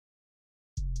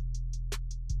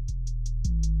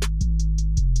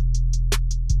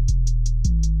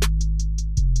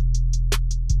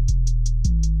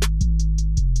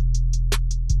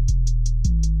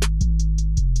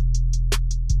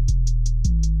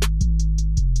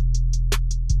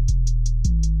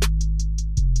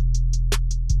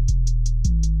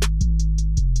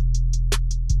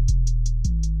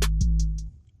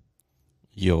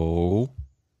Yo.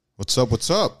 What's up? What's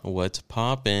up? What's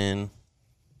poppin'?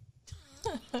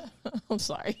 I'm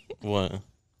sorry. What?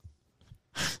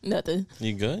 Nothing.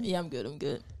 You good? Yeah, I'm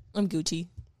good. I'm Gucci.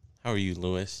 How are you,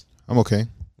 Lewis? I'm okay.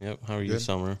 Yep. How are you, Good.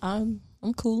 Summer? I'm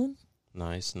cooling.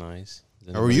 Nice. Is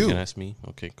How are you? You can ask me.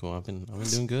 Okay, cool. I've been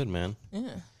doing good, man.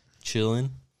 Yeah. Chilling.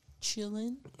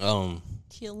 Killing. Damn,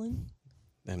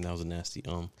 that was a nasty.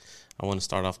 I want to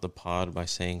start off the pod by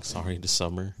saying sorry to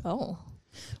Summer. Oh.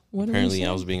 What Apparently,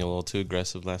 I was being a little too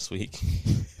aggressive last week.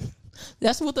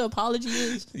 That's what the apology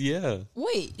is? Yeah.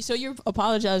 Wait, so you're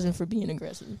apologizing for being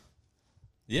aggressive?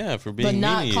 Yeah, for being but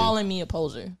not mean. calling me a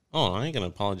poser. Oh, I ain't gonna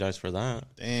apologize for that.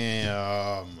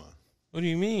 Damn. What do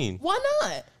you mean? Why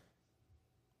not?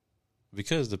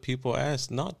 Because the people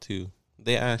asked not to.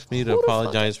 They asked me to Who the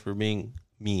apologize for being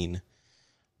mean,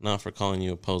 not for calling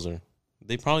you a poser.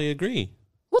 They probably agree.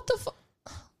 What the fuck?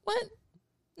 What?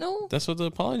 No. That's what the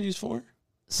apology is for.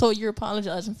 So you're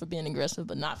apologizing for being aggressive,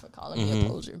 but not for calling me a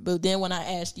poser. But then when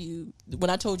I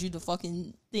told you the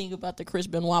fucking thing about the Chris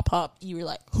Benoit pop, you were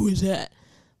like, "Who is that?"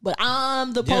 But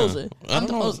I'm the poser. I'm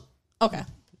the poser. Okay.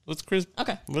 What's Chris?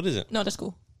 Okay. What is it? No, that's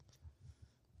cool.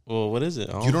 Well, what is it?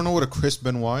 You don't know what a Chris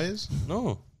Benoit is?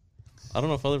 No. I don't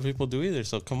know if other people do either,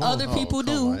 so come on. Other people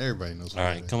come do. on. Everybody knows what All it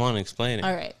right, is. come on, explain it.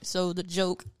 All right. So the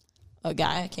joke, a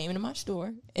guy came into my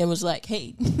store and was like,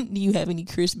 "Hey, do you have any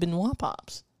Chris Benoit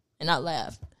pops?" And I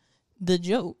laughed. The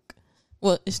joke,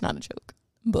 well, it's not a joke,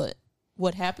 but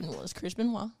what happened was Chris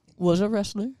Benoit was a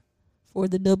wrestler for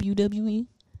the WWE,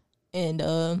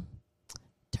 and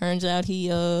turns out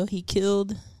he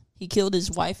killed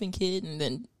his wife and kid and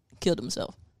then killed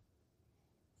himself.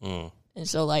 Mm. And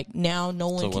so like now no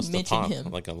one So can what's the mention pop?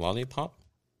 him. Like a lollipop?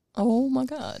 Oh my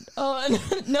God! Oh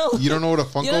no! You don't know what a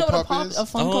Funko You know what Pop is? a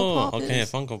Funko Pop okay,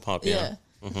 is? a Funko Pop, yeah.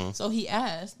 Yeah. So he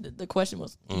asked, the question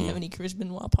was, do you have any Chris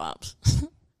Benoit pops?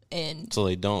 And So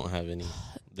they don't have any.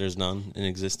 There's none in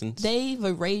existence? they've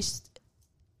erased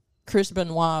Chris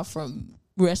Benoit from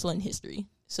wrestling history.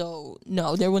 So,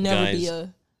 no, there will never be Guys,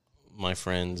 a... My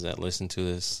friends that listen to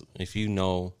this, if you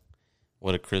know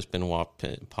what a Chris Benoit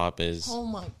pop is, Oh,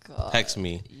 my God. text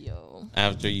me Yo.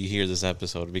 after you hear this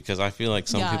episode, because I feel like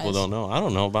some people Guys, don't know. I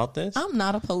don't know about this. I'm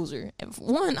not a poser.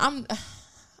 One,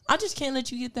 I just can't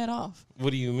let you get that off. What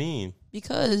do you mean?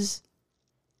 Because...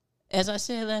 as I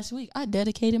said last week, I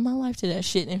dedicated my life to that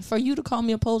shit. And for you to call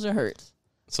me a poser hurts.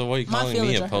 So why are you My calling me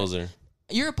feelings a are hurt. poser?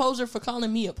 You're a poser for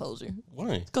calling me a poser.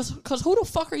 Why? Because who the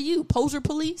fuck are you? Poser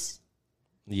police?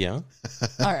 Yeah.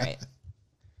 All right.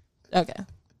 Okay.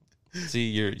 See,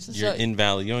 you're So-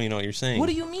 invalid. You don't even know what you're saying. What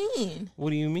do you mean?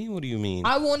 What do you mean? What do you mean?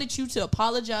 I wanted you to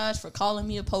apologize for calling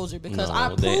me a poser because No, I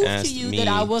they proved to asked you me that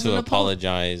I wasn't to a poser.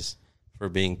 apologize for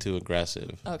being too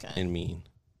aggressive Okay. and mean,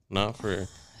 not for your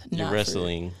Not for-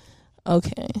 wrestling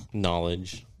Okay.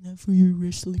 knowledge. Not for your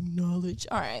wrestling knowledge.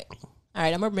 All right.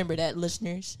 I'm going to remember that,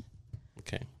 listeners.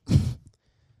 Okay.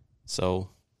 So,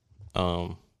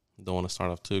 don't want to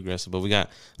start off too aggressive, but we got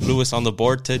Lewis on the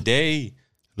board today.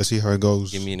 Let's see how it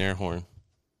goes. Give me an air horn.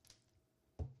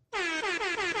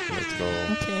 Let's go.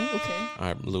 Okay. All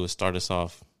right, Lewis, start us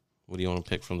off. What do you want to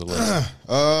pick from the list?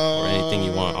 Or anything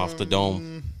you want off the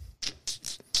dome?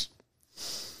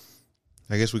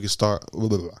 I guess we could start.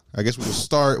 I guess we could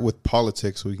start with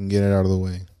politics so we can get it out of the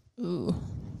way. Ooh.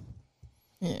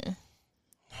 Yeah.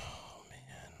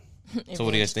 So,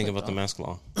 what do you guys think about the mask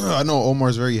law? I know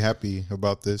Omar's very happy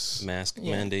about this. Mask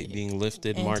Yeah. mandate being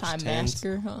lifted March 10th.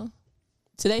 Anti-masker, huh?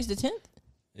 Today's the 10th?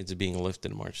 It's being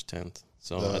lifted March 10th.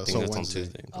 So, I think so that's Wednesday. on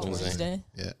Tuesday. Oh, Wednesday.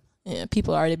 Yeah. Yeah,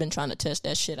 people already been trying to test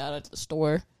that shit out at the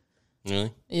store.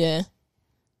 Really? Yeah.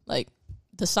 Like,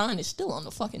 the sign is still on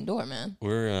the fucking door, man.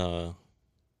 We're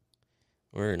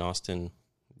in Austin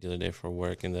the other day for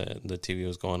work, and the TV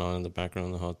was going on in the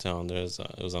background of the hotel, and it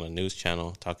was on a news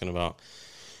channel talking about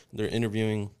they're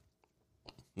interviewing.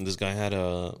 This guy had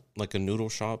a noodle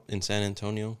shop in San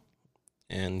Antonio,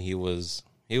 and he was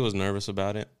nervous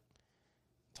about it,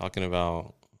 talking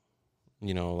about,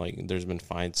 like there's been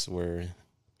fights where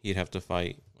he'd have to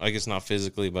fight, I guess not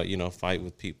physically, but fight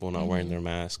with people not wearing their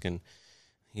mask, and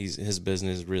his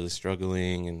business is really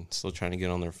struggling and still trying to get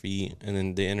on their feet. And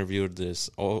then they interviewed this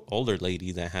older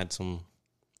lady that had some,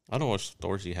 I don't know what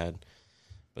store she had,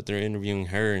 but they're interviewing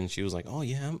her, and she was like, "Oh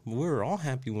yeah, we were all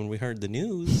happy when we heard the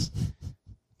news."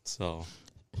 So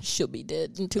She'll be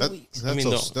dead in 2 weeks. That's, I mean,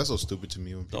 that's so stupid to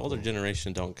me. When the people, older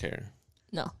generation don't care.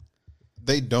 No.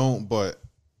 they don't, but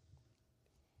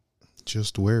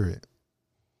just wear it.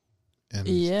 And,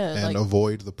 Yeah, and like-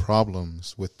 avoid the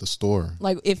problems with the store.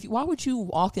 Like, why would you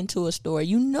walk into a store?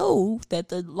 You know that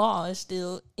the law is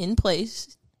still in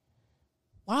place.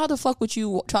 Why the fuck would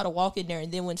you try to walk in there and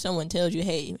then when someone tells you,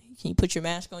 hey, can you put your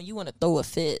mask on, you want to throw a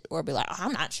fit or be like, oh,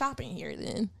 I'm not shopping here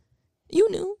then. You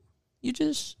knew. You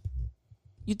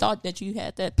thought that you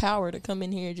had that power to come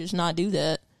in here and just not do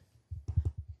that.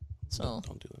 So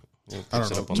Don't do that. Yeah, I picks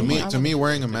don't it up know. on To the me, mic. to me,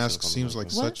 wearing a Picks it mask up on the seems mic.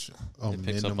 like What? such a It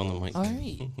picks up on the minimal. mic. all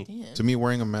right. Damn. To me,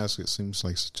 wearing a mask, it seems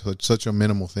like such a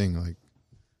minimal thing. Like,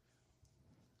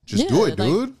 just do Yeah, it, like,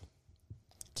 dude.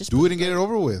 Just Do it and get it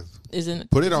over with.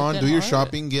 Put it on. Do your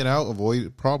shopping. Get out.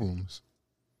 Avoid problems.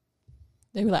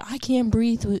 They were like, I can't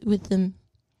breathe with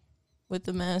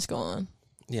the mask on.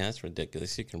 Yeah, that's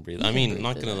ridiculous. You can breathe. You I can mean, breathe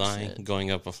not through gonna that lie, shit.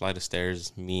 going up a flight of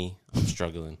stairs, I'm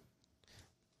struggling.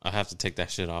 I have to take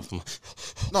that shit off.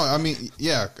 No, I mean,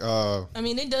 yeah. I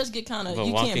mean, it does get kind of But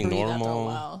you can't walking breathe after a normal-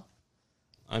 while.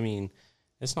 I mean,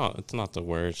 it's not the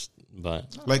worst,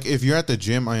 but Like if you're at the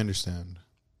gym, I understand.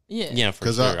 yeah, for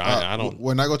Because sure. I don't.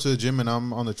 When I go to the gym and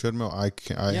I'm on the treadmill,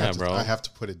 Yeah, bro. I have to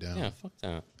put it down. Yeah, fuck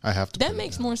that. I have to. That put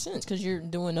makes it down. more sense because you're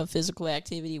doing a physical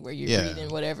activity where you're Yeah. breathing,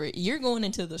 whatever. You're going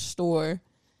into the store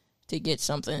to get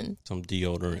something. Some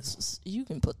deodorant. You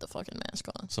can put the fucking mask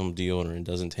on. Some deodorant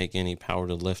doesn't take any power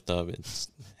to lift up. It's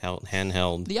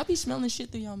handheld. Do y'all be smelling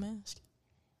shit through y'all mask?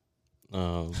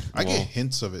 I get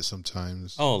hints of it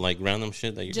sometimes. Oh, like random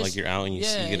shit that Just- like you're out and you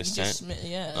see you get a scent.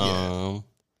 Yeah.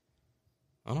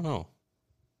 I don't know.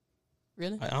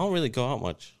 Really? I don't really go out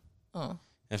much. Oh.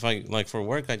 If I like for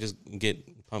work, I just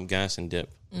get pump gas and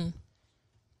dip. Mm.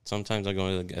 Sometimes I go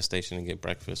to the gas station and get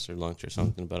breakfast or lunch or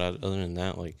something. But other than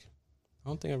that, like, I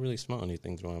don't think I really smell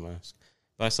anything through my mask.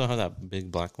 But I still have that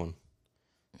big black one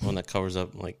that covers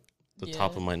up like the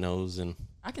top Yeah. of my nose and.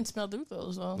 I can smell through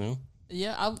those though. You know?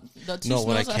 Yeah. The two No,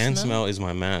 what I smells can smell is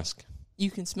my mask.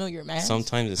 You can smell your mask.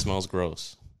 Sometimes it smells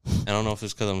gross. I don't know if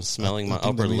it's because I'm smelling my I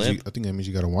think upper that means lip. I think that means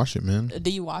you got to wash it, man. Do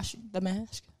you wash the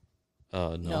mask?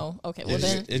 No. Okay. Yeah, Well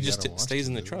then. It You just gotta wash stays it,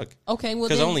 in the dude. truck. Okay. Well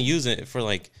Because then. I only use it for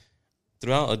like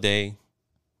throughout a day.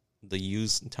 The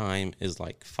use time is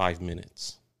like 5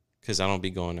 minutes because I don't be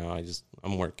going out.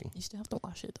 I'm working. You still have to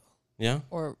wash it though. Yeah.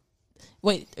 Or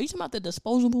wait, are you talking about the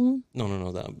disposable one?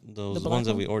 No. Those black ones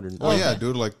that one? we ordered. Oh yeah, Okay.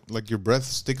 dude. Like your breath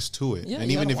sticks to it, Yeah, and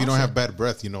you even gotta if you don't wash have it. bad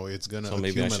breath, you know it's gonna So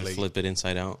maybe I should accumulate. flip it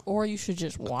inside out. Or you should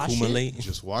just wash it. Accumulate.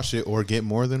 Just wash it or get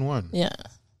more than one. Yeah.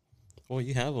 Well,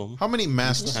 you have them. How many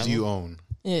masks have do you them. own?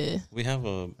 Yeah. We have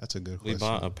a. That's a good We question.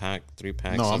 bought a pack, 3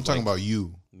 packs. No, of, I'm talking like, about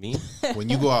you. me. When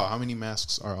you go out, how many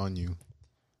masks are on you?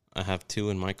 I have 2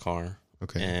 in my car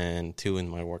Okay. and 2 in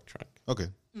my work truck. Okay.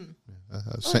 Mm. Yeah,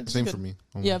 that's same good. for me.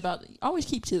 Yeah, always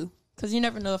keep 2 because you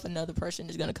never know if another person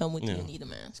is gonna come with you Yeah. and need a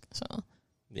mask. So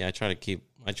Yeah, I try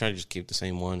to just keep the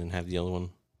same one and have the other one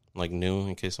like new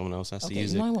in case someone else has to okay,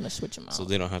 use you it. might want to switch them out. So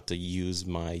they don't have to use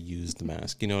my used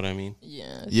mask. You know what I mean?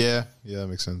 yeah. Yeah, that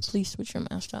makes sense. Please switch your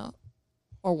mask out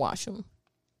or wash them.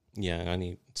 Yeah, I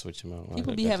need to switch them out.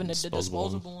 People I be got having the one.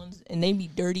 disposable ones and they be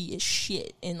dirty as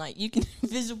shit and like you can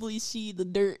visibly see the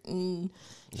dirt and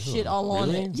shit all on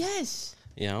really? it. Yes.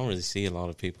 Yeah, I don't really see a lot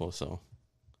of people, so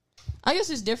I guess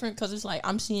it's different because it's like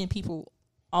I'm seeing people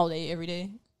all day, every day,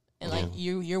 and like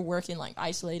you're working like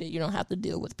isolated. You don't have to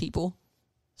deal with people,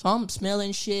 so I'm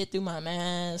smelling shit through my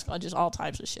mask, or just all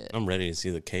types of shit. I'm ready to see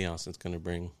the chaos it's gonna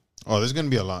bring. Oh, there's gonna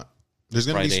be a lot. There's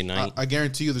gonna Friday be. night. I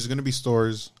guarantee you, there's gonna be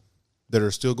stores that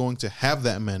are still going to have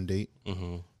that mandate.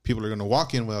 Mm-hmm. People are gonna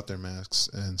walk in without their masks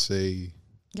and say,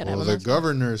 Gotta "Well, have a the mask.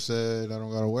 governor said I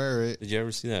don't gotta wear it." Did you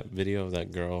ever see that video of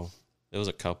that girl? It was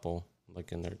a couple,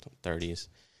 like in their 30s.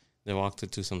 They walked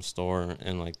into some store,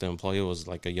 and like the employee was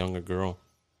like a younger girl,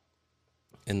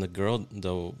 and the girl,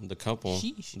 the couple,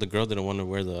 Sheesh. the girl didn't want to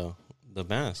wear the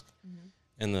mask,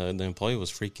 and the employee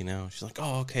was freaking out. She's like,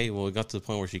 "Oh, okay." Well, it got to the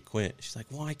point where she quit. She's like,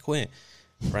 "Why quit?"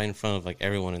 Right in front of like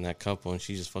everyone in that couple, and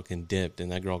she just fucking dipped,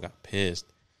 and that girl got pissed,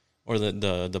 or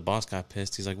the boss got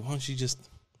pissed. He's like, "Why don't you just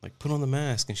like put on the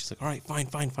mask?" And she's like, "All right,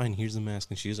 fine. Here's the mask,"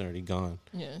 and she was already gone.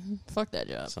 Yeah, fuck that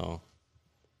job. So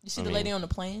You see I the mean- lady on the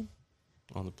plane?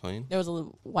 on the plane. There was a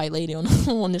little white lady on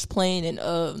on this plane,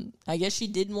 and I guess she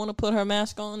didn't want to put her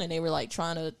mask on, and they were like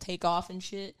trying to take off and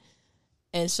shit.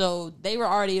 And so they were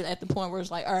already at the point where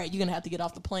it's like, all right, you're gonna have to get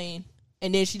off the plane.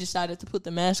 And then she decided to put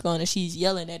the mask on, and she's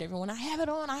yelling at everyone, I have it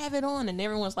on. And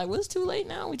everyone's like, well, it's too late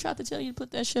now. We tried to tell you to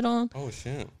put that shit on Oh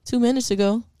shit! 2 minutes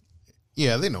ago.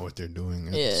 Yeah, they know what they're doing.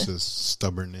 It's Yeah. just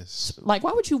stubbornness. Like,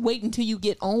 why would you wait until you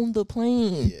get on the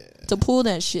plane to pull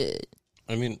that shit?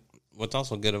 I mean, what's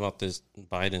also good about this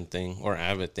Biden thing or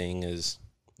Abbott thing is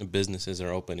the businesses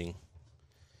are opening.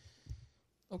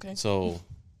 Okay. So,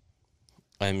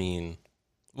 I mean,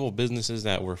 well, businesses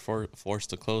that were forced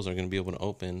to close are going to be able to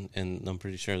open, and I'm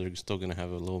pretty sure they're still going to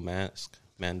have a little mask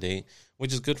mandate,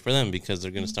 which is good for them because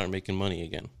they're going to start making money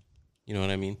again. You know what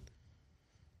I mean?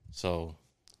 So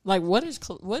Like, what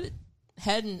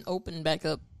hadn't opened back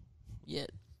up yet?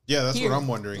 Yeah, that's Here. what I'm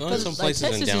wondering. Well, some places in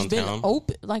Texas has been downtown.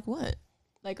 open. Like what?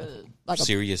 Like a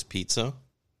Serious Pizza.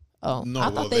 oh, No, I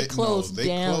well, thought they closed they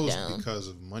down. closed because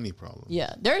of money problems.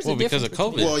 Yeah, there's Well, a because difference of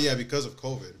COVID. between- Well, yeah, because of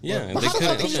COVID. Yeah, But they how the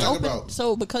couldn't- fuck they yeah. open? About-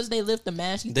 So because they lift the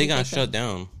mask, you They think got can- shut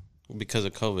down because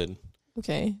of COVID.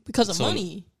 Okay, because of So-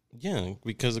 money. Yeah,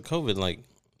 because of COVID. Like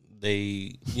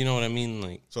they, you know what I mean?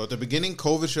 Like So at the beginning,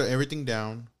 COVID shut everything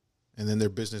down, and then their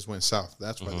business went south.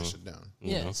 That's why they Mhm. shut down.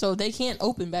 you Yeah, know. so they can't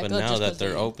open back But up. now just that 'cause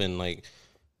they're open, like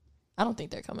I don't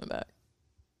think they're coming back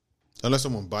Unless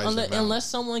someone buys them out. unless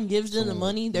someone gives them the Someone-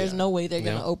 money. There's yeah. no way they're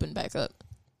gonna Yeah. open back up.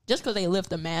 Just because they lift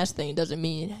the mask thing doesn't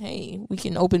mean hey we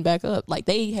can open back up. Like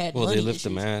they had well, money they lift the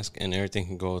issues. mask and everything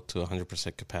can go to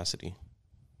 100% capacity.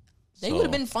 They So, would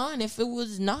have been fine if it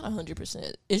was not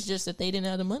 100%. It's just that they didn't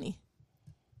have the money.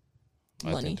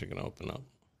 I Money. think they're gonna open up.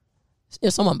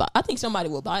 If someone buy, I think somebody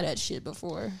will buy that shit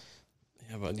before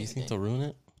Yeah, but do you think they'll ruin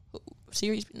it?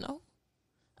 series. No,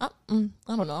 I don't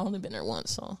know. I've only been there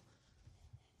once, so.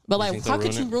 But You like, think how they'll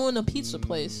could you ruin it? ruin a pizza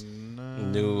place?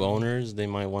 New owners, they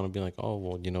might want to be like, oh,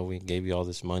 well, you know, we gave you all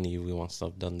this money. We want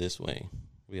stuff done this way.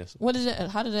 Yes. What is that?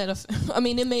 How did that affect? I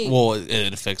mean, it may. Well,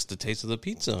 it affects the taste of the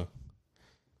pizza.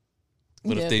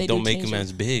 What Yeah, if they do don't make change them it.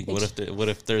 as big? What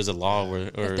if there's a law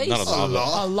where, or If they not a law, A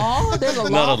law? A law? There's a law.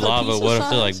 not a for law, but pizza what if they're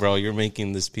size? like, bro, you're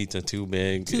making this pizza too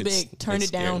big. Too big. Turn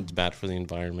it down. It's bad for the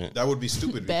environment. That would be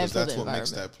stupid Bad because for that's the what makes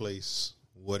environment. that place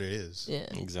what it is. Yeah.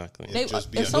 Exactly. It'd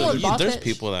just be if a someone hood. bought There's that,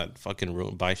 people that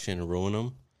fucking buy shit and ruin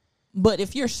them. but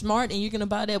if you're smart and you're gonna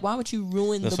buy that, why would you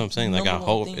ruin? That's the what I'm saying. Like, I number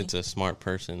one hope thing? it's a smart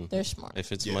person. They're smart.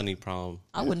 If it's Yeah. money problem,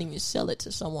 I wouldn't even sell it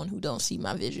to someone who don't see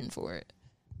my vision for it.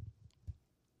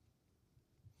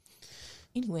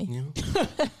 Anyway, you know.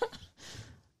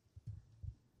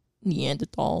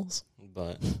 Neanderthals.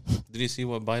 But did you see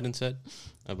what Biden said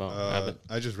about Abbott?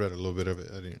 I just read a little bit of it.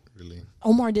 I didn't really.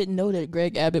 Omar didn't know that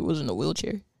Greg Abbott was in a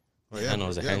wheelchair. Oh, I know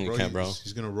it's a handicap, bro.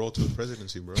 He's gonna roll to the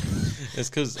presidency, bro. It's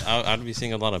because I'd be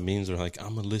seeing a lot of memes where like,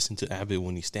 I'm gonna listen to Abbott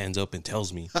when he stands up and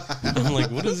tells me. I'm like,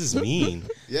 what does this mean?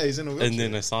 Yeah, he's in a wheelchair. And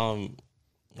then I saw him,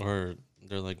 or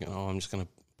they're like, oh, I'm just gonna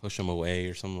push him away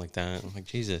or something like that. I'm like,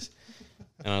 Jesus.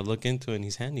 And I look into it, and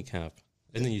he's handicapped.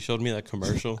 And then you showed me that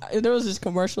commercial. There was this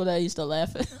commercial that I used to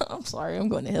laugh at. I'm sorry, I'm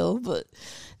going to hell, but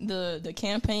the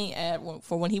campaign ad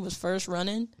for when he was first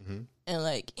running, and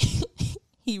like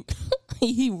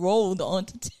he rolled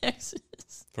onto Texas.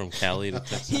 From Cali to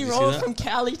Texas. He You see rolled that? from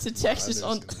Cali to Texas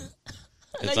never on. seen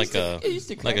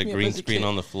It's like a green screen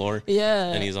on the floor.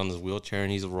 Yeah, And he's on this wheelchair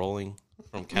and he's rolling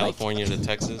from California to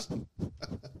Texas.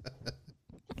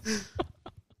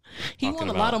 he talking won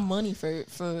a lot about- of money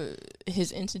for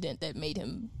his incident that made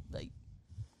him like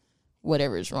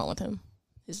whatever is wrong with him,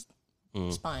 his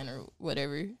spine or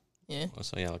whatever. Yeah,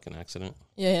 So yeah, like an accident.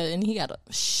 yeah, and he got a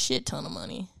shit ton of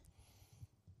money.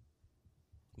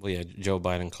 Well, yeah, Joe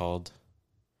Biden called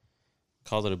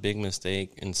it a big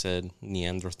mistake and said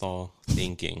Neanderthal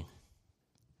thinking.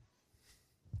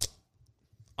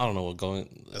 I don't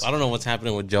know what's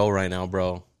happening with Joe right now,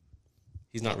 bro.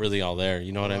 He's not really all there.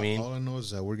 You know what I mean? All I know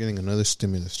is that we're getting another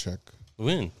stimulus check.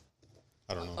 When?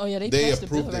 I don't know. Oh, yeah, they they passed the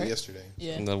approved bill, it right? yesterday.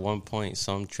 Yeah, The 1 point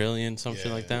some trillion, some shit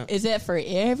Yeah. like that. is that for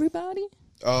everybody?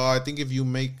 I think if you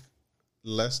make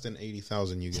less than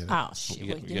 80,000, you get it. Oh shit! You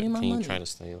Wait, got- give you me got- my can money. you try to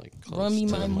stay like close Run me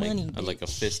to my the mic? money, Like a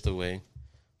bitch. fist away.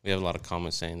 We have a lot of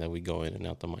comments saying that we go in and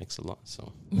out the mics a lot.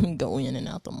 So Go in and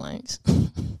out the mics.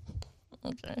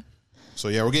 Okay. So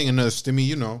yeah, we're getting another stimmy.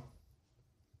 You know,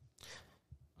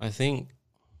 I think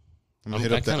I'm I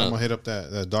gonna kinda- hit up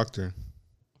that doctor.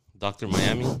 Dr.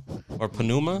 Miami or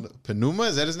Panuma. Panuma,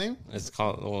 is that his name? It's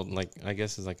called, well, like, I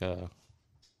guess it's like a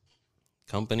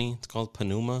company. It's called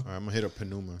Panuma. All right, I'm gonna hit up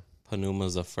Panuma. Panuma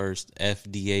is the first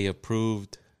FDA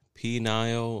approved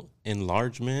penile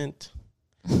enlargement.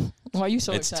 Why are you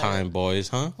so It's excited? time, boys,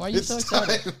 huh? Why are you so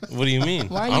excited? What do you mean?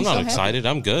 Why are you I'm not so happy? excited.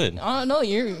 I'm good. Oh no,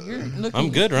 you're looking. I'm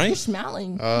good, right? You're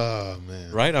smiling. Oh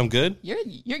man, Right? I'm good.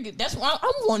 You're good. That's why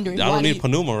I'm wondering. I why don't need you,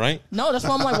 Panuma, right? No, that's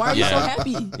why I'm like, why are you so Yeah.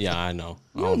 happy? Yeah, I know.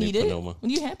 I You don't need it. Panuma. What are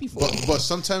you happy for? but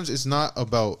sometimes it's not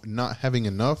about not having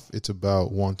enough. It's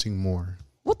about wanting more.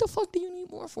 What the fuck do you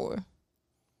need more for?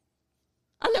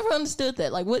 I never understood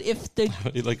that. Like, what if the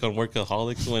Like on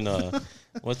Workaholics when,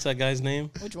 what's that guy's name?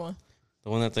 which one? The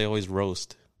one that they always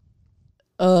roast.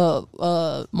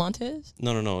 Montez.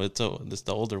 No. It's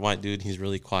the older white dude. He's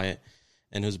really quiet.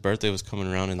 And his birthday was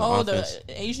coming around in the Oh, office.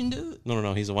 the Asian dude.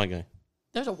 No. He's a white guy.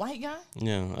 There's a white guy.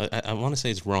 Yeah, I want to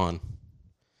say it's Ron,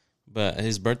 but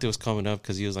his birthday was coming up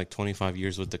because he was like 25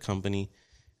 years with the company,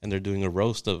 and they're doing a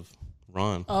roast of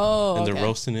Ron. Oh, and they're okay.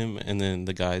 roasting him, and then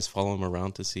the guys follow him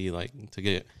around to see to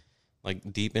get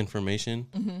like deep information.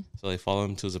 Mm-hmm. So they follow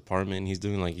him to his apartment, and he's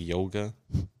doing like yoga,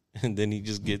 and then he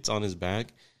just gets on his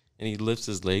back and he lifts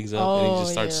his legs up and he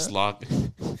just starts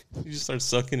he just starts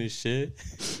sucking his shit.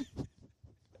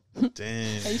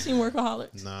 Damn. Have you seen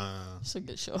Workaholics? Nah. It's a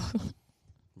good show.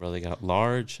 Bro, they got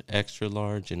large, extra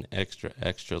large, and extra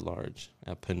extra large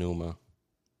at Penuma.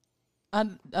 I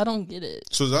don't get it.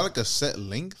 So is that like a set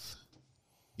length?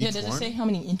 Yeah, Each does it one? say how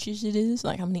many inches it is?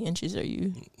 Like, how many inches are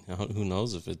you? Who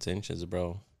knows if it's inches,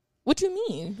 bro? What do you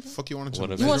mean? Fuck you wanted to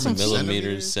What if You want it's some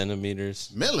millimeters,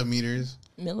 centimeters? Millimeters.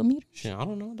 Millimeters? Shit, I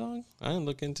don't know, dog. I didn't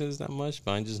look into this that much,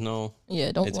 but I just know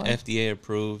Yeah, don't it's lie. FDA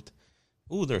approved.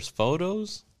 Ooh, there's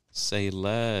photos. Say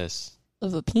less.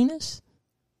 Of a penis?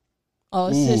 Oh,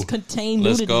 it Ooh. says contain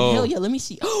Let's nudity. go. Hell yeah, let me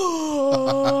see.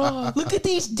 Oh, look at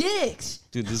these dicks.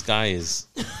 Dude, this guy is.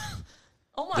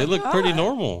 Oh my god. They look pretty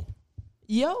normal.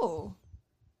 Yo.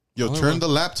 Yo, Oh, turn look. the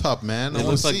laptop, man. It I want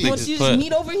looks to like see. they What, just you put- just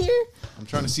meat over here? I'm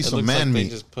trying to see It some looks man like they meat.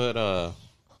 just put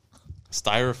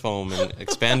styrofoam and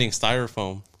expanding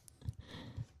styrofoam.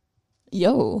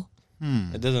 Yo.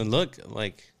 It doesn't look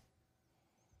like.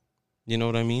 You know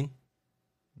what I mean?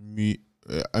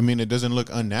 I mean, it doesn't look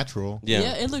unnatural.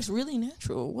 Yeah. It looks really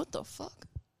natural. What the fuck?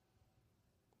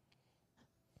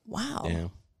 Wow. Yeah.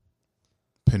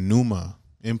 Penuma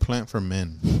implant for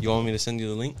men. You want me to send you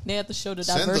the link? They have to show the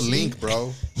Send diversity. the link,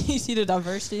 bro. You see the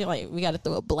diversity? Like, we got to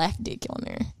throw a black dick on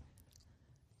there.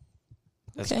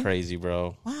 That's Okay. crazy,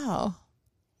 bro. Wow.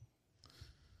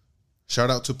 Shout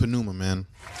out to Penuma, man.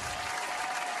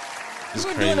 It's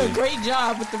We're doing a crazy. great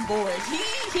job with the boys.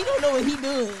 He don't know what he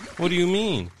doing. What do you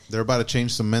mean? They're about to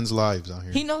change some men's lives out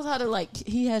here. He knows how to, like,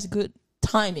 he has good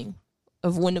timing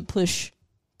of when to push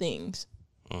things.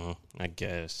 I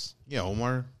guess. Yeah,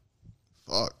 Omar.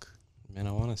 Fuck. Man,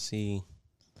 I want to see.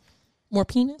 More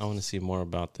penis? I want to see more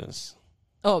about this.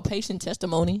 Oh, a patient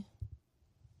testimony.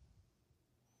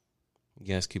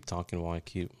 You guys keep talking while I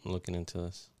keep looking into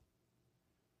this.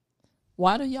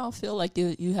 Why do y'all feel like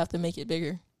you have to make it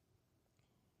bigger?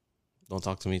 Don't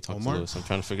talk to me. Talk Omar? to Lewis. I'm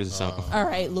trying to figure this out. All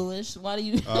right, Lewis. Why do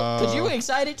you? Because you were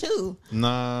excited too.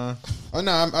 Nah. Oh,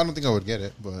 no, I don't think I would get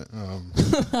it, but I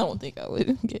don't think I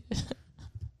would get it.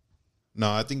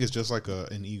 no, I think it's just like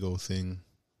an ego thing.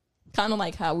 Kind of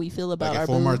like how we feel about Like our if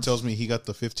Omar boobs. tells me he got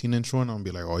the 15-inch one, I'm gonna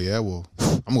be like, oh yeah, well,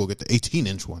 I'm gonna get the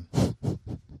 18-inch one.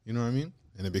 You know what I mean?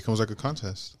 And it becomes like a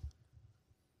contest,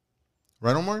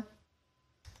 right, Omar?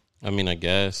 I mean, I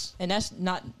guess. And that's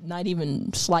not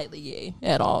even slightly gay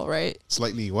at all, right?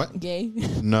 Slightly what? Gay?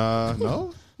 Nah,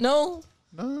 no, No?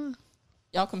 no.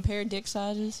 Y'all compare dick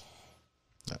sizes?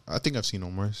 I think I've seen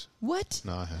Omar's. What?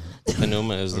 No, I haven't.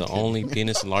 Penuma is the only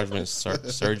penis enlargement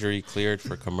surgery cleared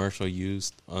for commercial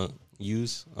use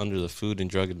under the Food and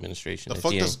Drug Administration. The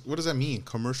fuck FDA. what does that mean?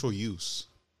 Commercial use?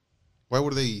 Why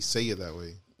would they say it that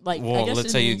way? Like, I Well, guess let's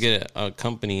it say you means- get a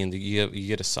company and you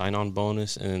get a sign-on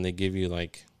bonus, and then they give you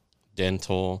like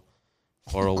dental,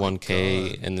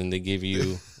 401k, and then they give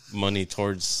you money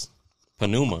towards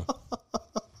Penuma.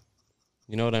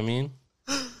 You know what I mean?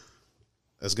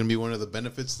 That's gonna be one of the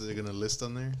benefits that they're gonna list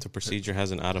on there. The procedure has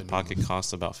an out-of-pocket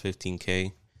cost about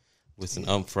 $15K with an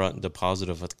upfront deposit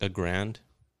of $1,000.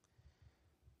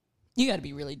 You got to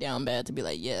be really down bad to be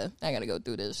like, yeah, I got to go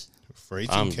through this. For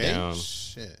I'm 18K? down.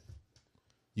 Shit.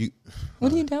 You.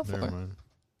 What are you down for? Never What mind.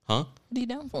 Huh? are you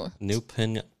down for? New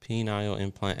penile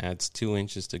implant adds 2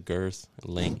 inches to girth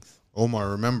and length. Omar,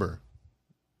 remember,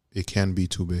 it can be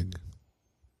too big.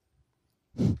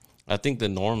 I think the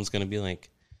norm's going to be like,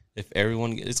 if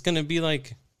everyone, it's going to be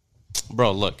like,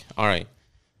 bro, look, all right.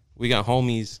 We got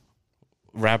homies,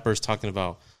 rappers talking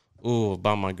about, ooh,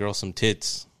 about my girl some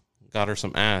tits, got her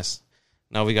some ass.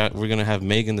 Now we're going to have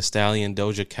Megan Thee Stallion,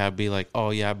 Doja Cat be like, oh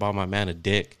yeah, I bought my man a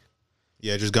dick.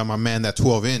 Yeah, I just got my man that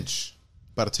 12-inch.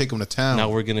 About to take him to town. Now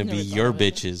we're going to be Never thought your of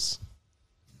it. bitches.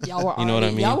 Y'all were You know what I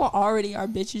already- mean? Y'all were already our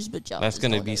bitches, but y'all. That's just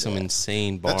going to don't be know some that.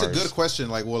 insane bars. That's a good question.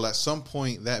 Like, will at some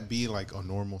point that be like a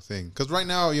normal thing? Because right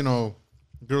now, you know,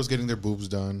 girls getting their boobs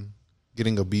done,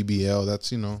 getting a BBL,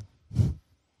 that's, you know,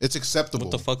 it's acceptable.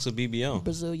 What the fuck's a BBL?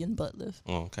 Brazilian butt lift.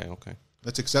 Oh, okay.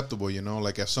 That's acceptable, you know?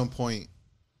 Like, at some point,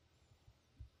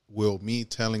 will me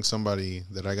telling somebody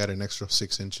that I got an extra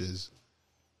 6 inches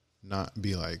not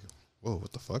be like, whoa,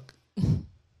 what the fuck?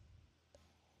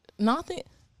 Nothing.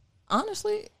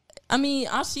 Honestly, I mean,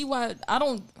 I see why. I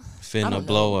don't Finna know.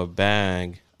 blow a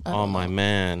bag on my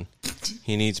man.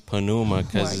 He needs Penuma Why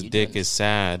because are his you dick doing is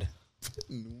sad.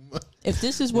 If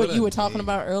this is what you were talking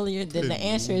about earlier, then the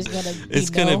answer is gonna be It's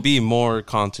gonna no. be more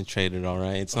concentrated, all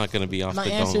right? It's not gonna be off My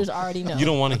the answer dome. is already no. You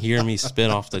don't want to hear me spit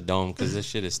off the dome because this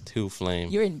shit is too flame.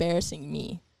 You're embarrassing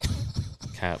me.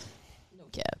 Cap. No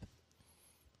cap.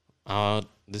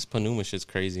 This Panuma shit's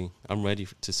crazy. I'm ready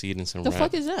to see it in some The rap.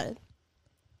 fuck is that?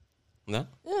 No?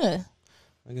 Yeah.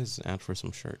 I guess it's an ad for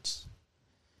some shirts.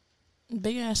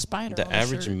 Big ass spider. The on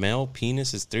average shirt. male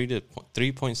penis is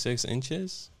 3.6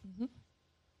 inches.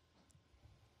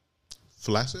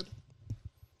 Flaccid?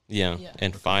 Yeah, Yeah.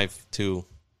 and 5'2"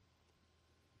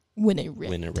 When erect.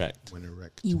 when erect. When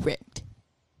erect. Erect.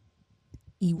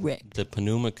 Erect. The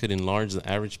Panuma could enlarge the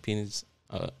average penis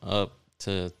up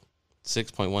to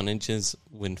 6.1 inches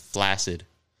when flaccid.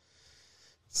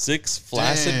 Six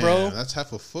flaccid, Damn, bro. That's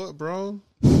half a foot, bro.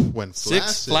 When flaccid.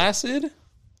 Six flaccid?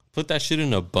 Put that shit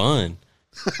in a bun.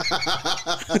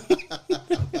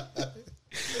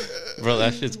 Bro,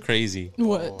 that shit's crazy.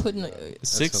 What? Putting a,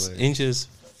 6 hilarious. inches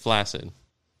flaccid.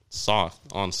 Soft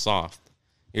on soft.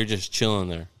 You're just chilling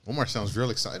there. Omar sounds real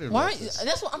excited why? about this.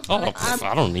 That's what I'm Oh, trying.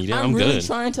 I don't need it. I'm I'm really good.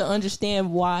 trying to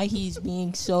understand why he's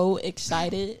being so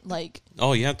excited. Like,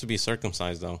 Oh, you have to be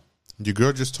circumcised, though. Your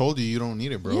girl just told you don't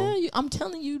need it, bro. yeah, I'm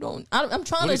telling you don't. I'm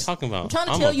trying What to. are you talking about? I'm trying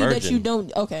to I'm tell a you that you virgin.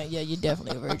 don't. Okay, yeah, you're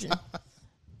definitely a virgin.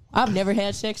 I've never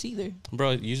had sex either.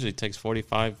 Bro, it usually takes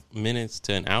 45 minutes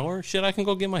to an hour. Shit, I can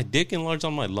go get my dick enlarged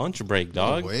on my lunch break,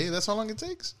 dog. No way. That's how long it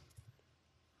takes?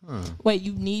 Wait,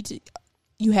 you need to.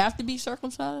 You have to be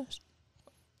circumcised.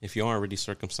 If you aren't already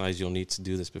circumcised, you'll need to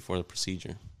do this before the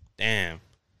procedure. Damn.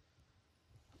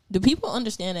 Do people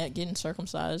understand that getting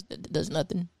circumcised does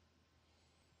nothing?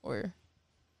 Or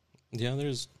Yeah,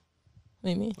 there's... what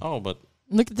do you mean? Oh, but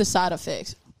Look at the side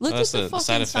effects. Look that's at the the fucking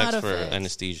side effects side for effects.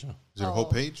 anesthesia. Is there a whole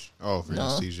page? Oh, for No.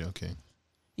 anesthesia. Okay.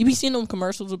 You be seeing them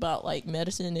commercials about like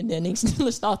medicine, and then they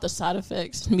list out the side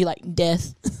effects and be like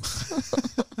death.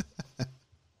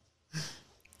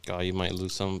 God, you might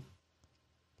lose some...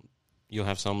 You'll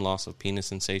have some loss of penis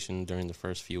sensation during the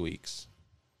first few weeks.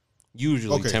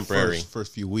 Usually Okay. temporary.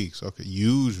 First few weeks. Okay.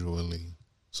 Usually.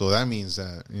 So that means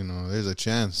that, there's a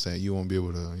chance that you won't be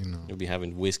able to, You'll be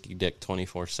having whiskey dick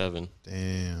 24/7.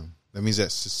 damn. That means that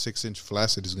 6-inch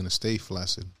flaccid is going to stay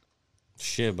flaccid.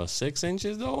 Shit, but 6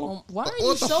 inches, though? Why are you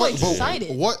What the so fuck? Bro,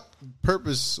 excited? what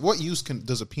purpose, what use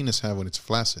does a penis have when it's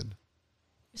flaccid?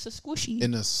 It's a squishy.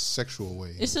 In a sexual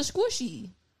way. It's a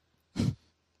squishy.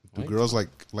 Do girls like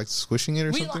squishing it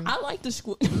or something? I like the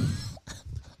squish.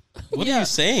 What Yeah. are you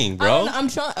saying, I bro? don't know, I'm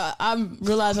trying. I'm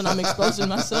realizing I'm exposing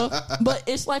myself, but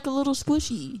it's like a little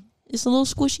squishy. It's a little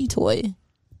squishy toy.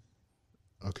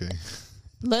 Okay.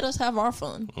 Let us have our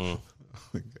fun. Mm.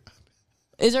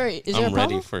 Is there a I'm problem?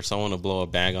 ready for someone to blow a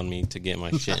bag on me to get my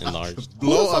shit enlarged.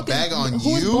 Blow a fucking- bag on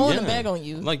who's you? blowing a bag on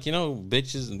you? Like,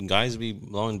 bitches and guys be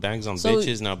blowing bags on So-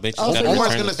 bitches. Now bitches Oh, got so to Omar's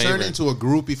return gonna the turn favor. into a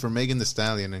groupie for Megan Thee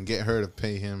Stallion and get her to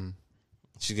pay him.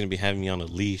 She's going to be having me on a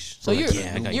leash. So I'm you're like,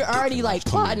 yeah, I got you're your dick already like enlarged.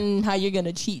 Come plotting how you're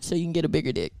gonna cheat so you can get a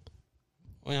bigger dick. here.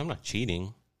 Well, I'm not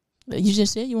cheating. You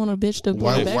just said you want a bitch to blow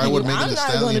Why? a bag Why on would you. Megan I'm Thee not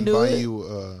Stallion gonna do buy it.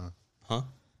 you? Huh?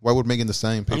 Why would Megan Thee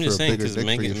Stallion pay I'm for just a saying bigger because dick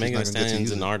for you? Megan if she's Thee not gonna get to Stallion's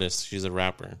use an it? artist. She's a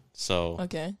rapper. So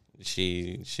Okay,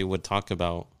 she would talk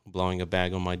about blowing a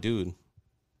bag on my dude.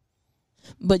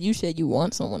 but you said you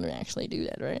want someone to actually do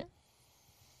that, right?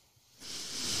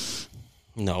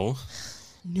 No.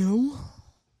 No.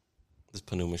 This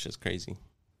Panuma shit's crazy.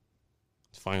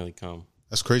 It's finally come.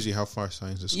 That's crazy how far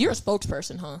science is. You're a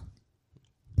spokesperson, huh?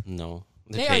 No.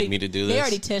 They, They paid already- me to do They this.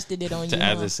 already tested it on to you.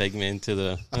 add huh? this segment into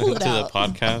the Pull it to the out.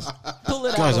 podcast. Pull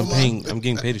it Guys, out, I'm Omar. I'm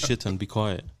getting paid a shit ton. Be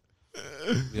quiet.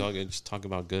 We all gonna just talk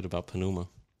about good about Panuma.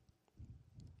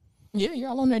 Yeah, you're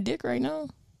all on that dick right now.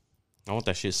 I want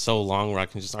that shit so long where I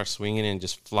can just start swinging it and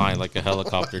just fly like a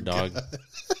helicopter, dog.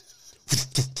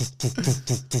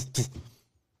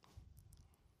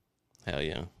 Hell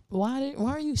yeah! Why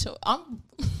are you so? I'm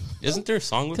Isn't there a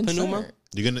song with Panuma? concerned.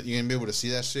 You're gonna be able to see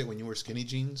that shit when you wear skinny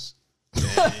jeans.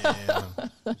 Damn.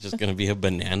 Just gonna be a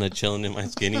banana chilling in my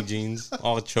skinny jeans,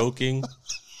 all choking.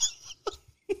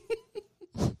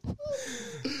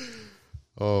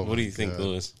 Oh, What do my you think, God.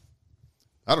 Lewis?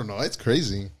 I don't know. It's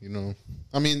crazy.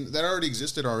 I mean, that already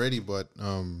existed already, but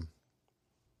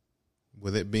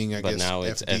with it being, I But guess, now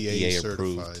it's FDA, FDA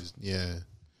approved. certified. Yeah.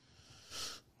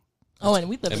 Oh, and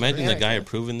we live. Imagine in the guy America.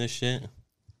 approving this shit.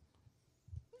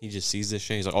 He just sees this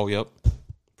shit. He's like, "Oh, yep,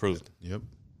 approved." Yep.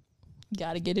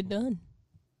 Gotta get it done.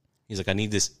 He's like, "I need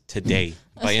this today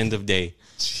by end of day."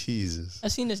 Jesus. I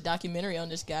seen this documentary on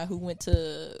this guy who went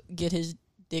to get his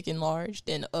dick enlarged,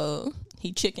 and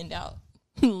he chickened out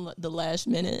the last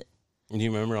minute. And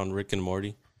you remember on Rick and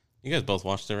Morty? You guys both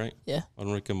watched it, right? Yeah.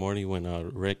 On Rick and Morty, when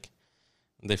Rick,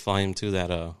 they fly him to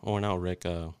that. Or now Rick.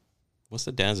 What's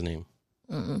the dad's name?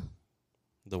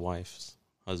 The wife's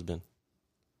husband.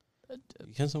 You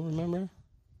guys don't remember?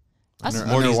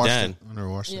 Morty's dad. I never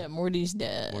watched Yeah, it. Morty's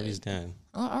dad. Morty's dad.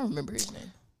 I remember his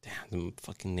name. Damn, the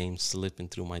fucking name slipping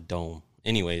through my dome.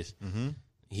 Anyways, Mm-hmm.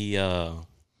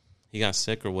 he got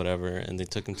sick or whatever, and they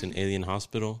took him to an alien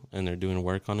hospital, and they're doing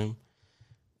work on him.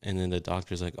 And then the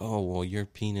doctor's like, "Oh, well, your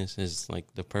penis is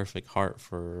like the perfect heart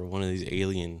for one of these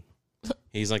alien."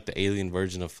 He's like the alien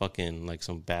version of fucking like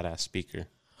some badass speaker.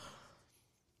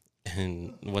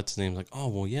 And what's his name's like, "Oh,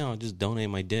 well, yeah, I'll just donate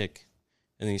my dick."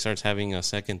 And then he starts having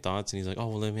second thoughts, and he's like, "Oh,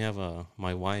 well, let me have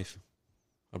my wife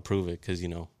approve it, because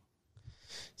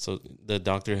So the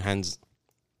doctor hands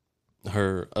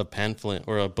her a pamphlet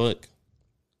or a book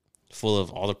full of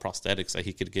all the prosthetics that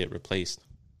he could get replaced.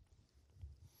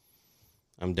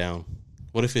 I'm down.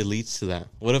 What if it leads to that?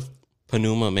 What if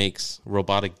Panuma makes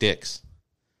robotic dicks?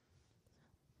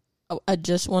 I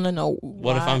just want to know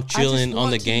What if I'm chilling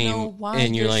on the game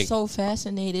and you're like so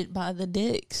fascinated by the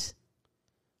dicks?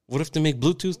 What if they make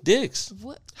Bluetooth dicks?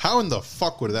 What? How in the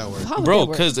fuck would that work? How would Bro, that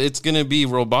work? because it's gonna be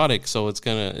robotic, so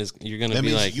you're gonna That be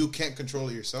means like, you can't control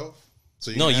it yourself.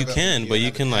 So No, you can, but you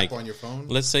have can, an app like, on your phone.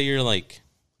 let's say you're like,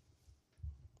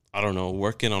 I don't know,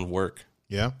 working on work,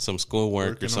 Yeah, some schoolwork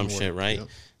or Working some on shit, work, right? yep.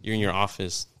 You're in your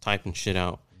office typing shit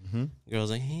out. Mm-hmm.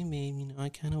 Girl's like, "Hey, babe, I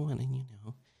kind of want to, and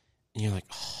you're like,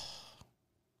 oh,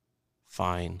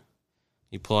 fine.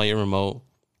 You pull out your remote,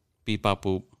 beep, bop,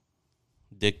 boop,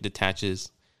 dick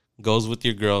detaches, goes with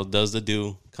your girl, does the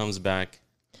do, comes back,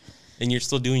 and you're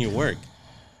still doing your work.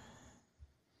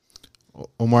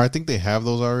 Omar, I think they have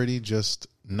those already. Just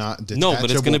not detachable. No,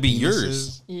 but it's gonna be penises.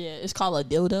 yours. Yeah, it's called a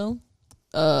dildo.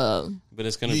 But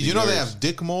it's gonna be You know they yours. have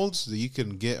dick molds that you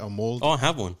can get a mold. Oh, I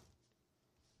have one.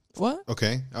 What?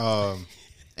 Okay. And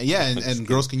yeah, and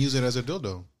girls can use it as a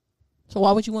dildo. So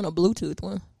why would you want a Bluetooth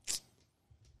one?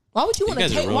 Why would you You want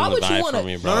guys to? are ruining Why the would you vibe want for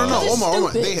me, to? bro. No, This is Omar,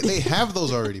 stupid. they have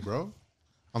those already, bro.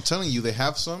 I'm telling you, they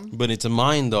have some. But it's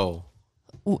mine though.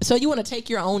 So you want to take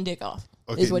your own dick off?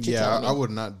 Okay, Is what you're yeah, telling me? I would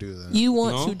not do that. You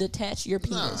want No? to detach your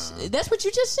penis? Nah. That's what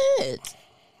you just said.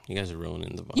 You guys are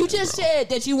ruining the vibe. You just bro. said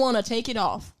that you want to take it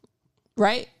off,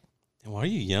 right? Why are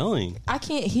you yelling? I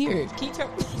can't hear it. Can you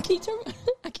turn?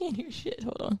 I can't hear shit.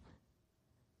 Hold on.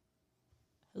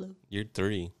 Hello. You're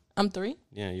 3. I'm 3.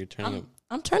 Yeah, you're turning up.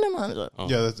 I'm turning mine up. Oh.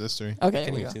 Yeah, that's 3. Okay, I there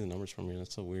can't we even go. see the numbers from here.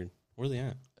 That's so weird. Where are they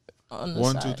at? On the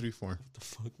 1, 2, side. 3, 4. What the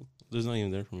fuck? There's not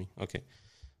even there for me. Okay.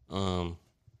 Panuma.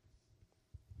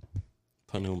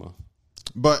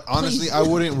 But honestly, Please. I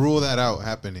wouldn't rule that out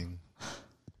happening.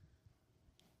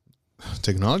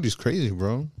 Technology's crazy,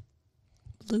 bro.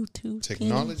 Bluetooth.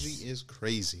 Technology penis. is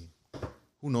crazy.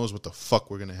 Who knows what the fuck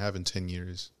we're gonna have in 10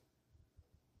 years?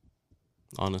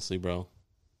 Honestly, bro.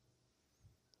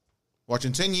 Watch,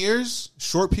 in 10 years,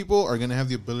 short people are gonna have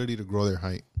the ability to grow their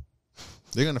height.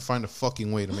 They're gonna find a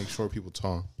fucking way to make short people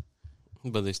tall.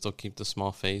 But they still keep the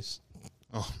small face.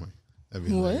 Oh my, that'd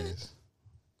be What? hilarious.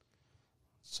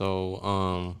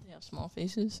 So, They have small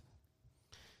faces.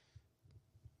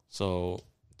 So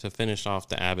to finish off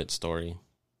the Abbott story,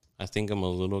 I think I'm a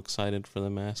little excited for the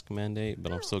mask mandate,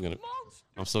 but I'm still gonna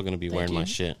be Thank wearing my you.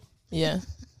 shit, Yeah.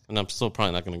 and I'm still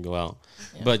probably not gonna go out.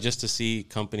 Yeah. But just to see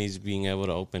companies being able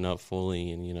to open up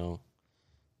fully and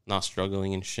not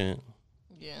struggling and shit,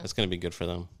 Yeah. it's gonna be good for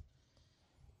them.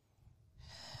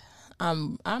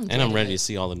 I'm And I'm dreading ready to it.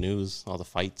 see all the news, all the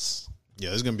fights, Yeah,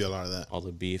 there's gonna be a lot of that. all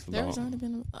the beef There's about. already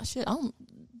been shit.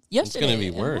 Yesterday be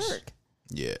at worse. work,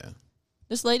 Yeah.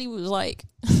 this lady was like,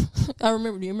 I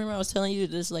remember. Do you remember I was telling you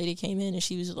that this lady came in and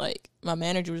she was like, my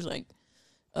manager was like,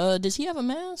 does he have a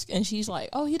mask? And she's like,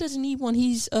 oh, he doesn't need one.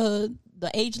 He's the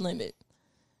age limit.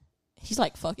 He's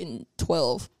like fucking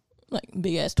 12, like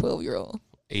big ass 12-year-old.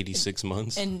 86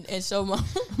 months. And so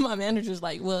my manager's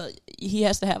like, well, he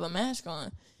has to have a mask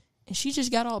on. And she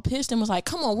just got all pissed and was like,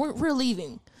 come on, we're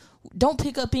leaving. Don't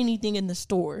pick up anything in the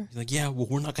store. He's like, yeah, well,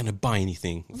 we're not gonna buy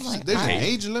anything. I'm like, There's all an right.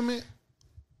 age limit.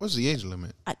 What's the age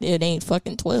limit? It ain't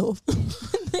fucking 12. He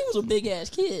was a big ass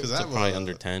kid. Because So probably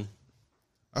under 10.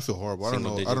 I feel horrible. I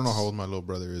Single don't know digits. how old my little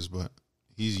brother is, but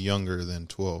he's younger than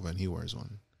 12, and he wears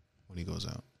one when he goes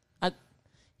out.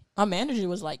 My manager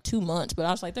was like 2 months, but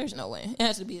I was like, there's no way. It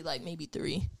has to be like maybe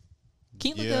 3.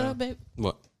 Can you look that Yeah. up, babe?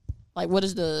 What? Like, what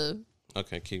is the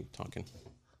Okay, keep talking.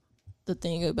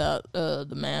 thing about the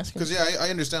mask? Because yeah, I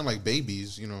understand like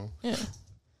babies, Yeah.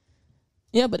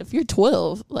 Yeah, but if you're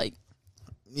 12, like,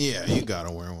 Yeah, you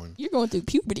gotta wear one. you're going through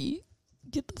puberty.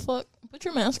 Get the fuck, put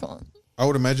your mask on. I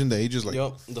would imagine the age is like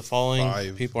Yep, the following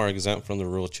 5. people are exempt from the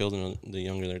rule. Children, the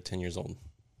younger they're 10 years old.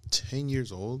 10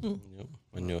 years old. Yep,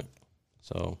 I knew it.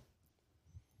 So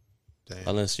Damn.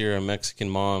 unless you're a Mexican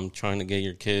mom trying to get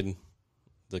your kid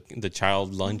the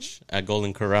child lunch at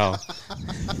Golden Corral,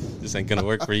 this ain't gonna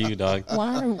work for you, dog.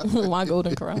 Why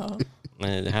Golden Corral?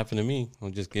 And it happened to me.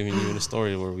 I'm just giving you the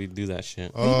story where we do that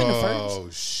shit. you been to Oh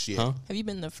shit! Huh? Have you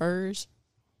been to Furs?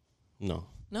 No.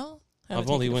 No, I've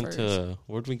only went to,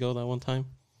 where'd we go that one time?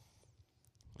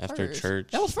 After First.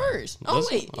 church. That was first. Was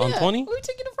Oh it? wait, On yeah. 20? We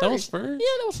took you to first. That was first? Yeah,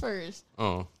 that was first.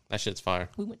 Oh, that shit's fire.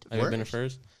 We went to Have you been to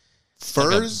Furs? first?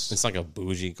 Furs? It's like a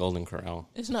bougie Golden Corral.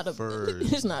 It's not a.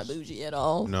 Furs. It's not bougie at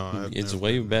all. No, I've It's never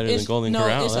way been. better than Golden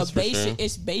Corral. It's That's a for basic. sure.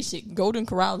 It's basic. Golden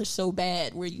Corral is so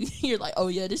bad where you're like, oh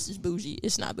yeah, this is bougie.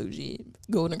 It's not bougie.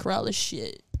 Golden Corral is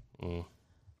shit. Mm.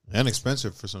 And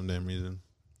expensive for some damn reason.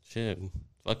 Shit.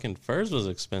 Fucking furs was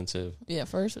expensive. Yeah,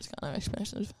 first was kind of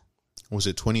expensive. Was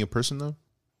it 20 a person though?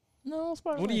 No, it's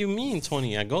probably What do you mean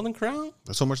 20 at Golden Corral?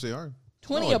 That's how much they are.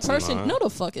 20 No, a it's person? not. No, the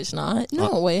fuck it's not.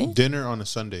 No way. Dinner on a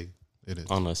Sunday. It is.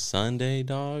 On a Sunday,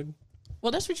 dog?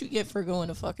 Well, that's what you get for going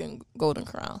to fucking Golden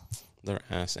Corral. They're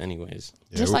ass anyways.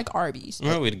 Yeah, Just we- like Arby's.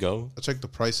 Remember we'd go? I checked the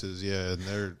prices. Yeah,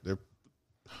 and they're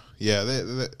yeah,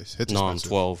 it's No, I'm expensive.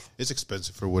 12. It's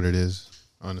expensive for what it is.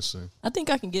 Honestly, I think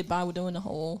I can get by with doing the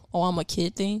whole, oh, I'm a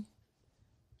kid thing.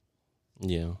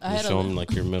 Yeah. I You had show a- them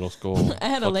like your middle school I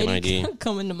had a fucking lady ID.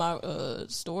 come into my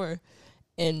store,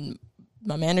 and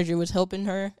my manager was helping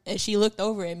her, and she looked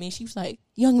over at me. She was like,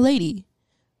 "Young lady,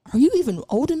 are you even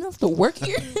old enough to work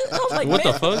here?" I was like, What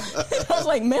the "Ma'am." fuck? I was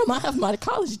like, "Ma'am, I have my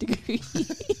college degree."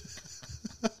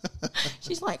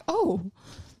 She's like, "Oh,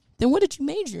 then what did you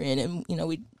major in?" And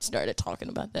we started talking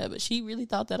about that, but she really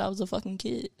thought that I was a fucking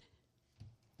kid.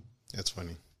 that's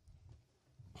funny.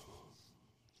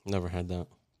 Never had that.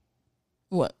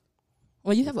 What?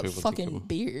 Well, you have a People think fucking I'm-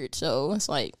 beard, so it's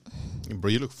like,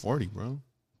 Bro, you look 40, bro.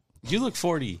 You look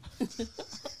 40.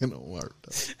 You know what?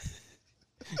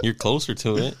 You're closer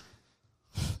to it.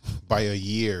 By a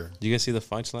year, Did you guys see the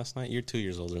fights last night? You're 2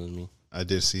 years older than me. I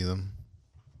did see them.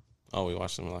 Oh, we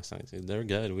watched them last night too. They're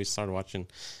good. I started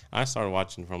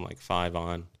watching from like 5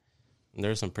 on. And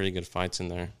there were some pretty good fights in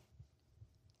there.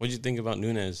 What'd you think about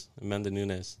Nunes, Amanda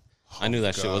Nunes? I knew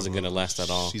that shit God, wasn't bro. going to last at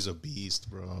all. She's a beast,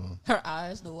 bro. her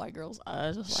eyes, the white girl's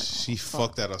eyes. Was like, She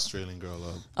fucked that Australian girl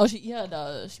up. Oh, she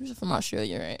was from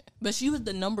Australia, right? But she was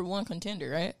the number one contender,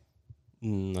 right?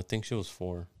 I think she was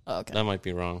 4. Oh, okay. That might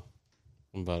be wrong.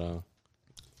 But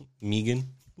Megan.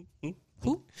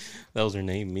 Who? That was her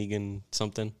name, Megan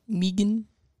something. Megan.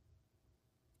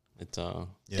 It's Yeah,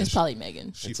 It's probably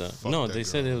Megan. she it's fucked no, that they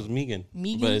said girl it was up. Megan.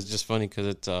 Megan? But it's just funny because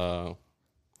it's fuck,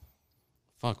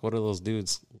 what are those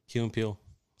dudes? Key and Peele.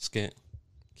 Skit.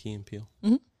 Key and Peele.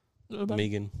 What about-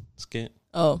 Megan. Skit.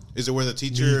 Oh, Is it where the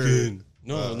teacher?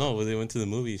 No, when they went to the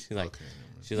movies. She's like Okay.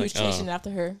 she's he like was chasing after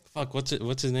her. fuck, what's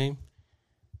his name?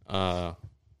 Hold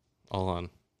on.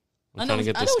 I I'm know trying to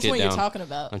get which this one skit you're down. talking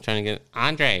about. I'm trying to get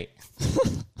Andre.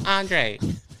 Andre.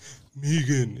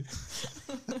 Megan.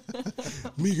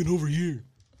 Megan over here.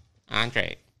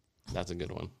 Andre. That's a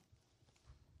good one.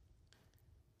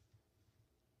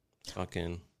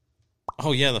 Fucking.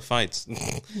 Oh yeah, the fights.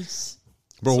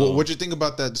 Bro, So- what'd you think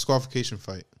about that disqualification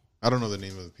fight? I don't know the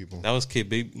name of the people. That was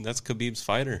Khabib. That's Khabib's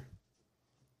fighter.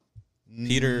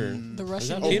 Peter. The Is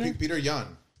Russian that Oh, dude? Peter? Peter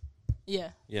Yan. Yeah.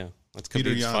 Yeah, that's Peter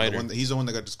Khabib's Yan. fighter. He's the one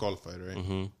that got disqualified, right?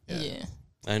 hmm Yeah.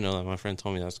 I know that. My friend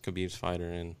told me that's Khabib's fighter,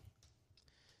 and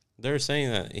they're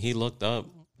saying that he looked up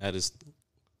at his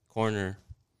corner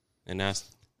and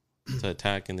asked to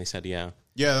attack, and they said, "Yeah,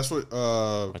 Yeah, that's what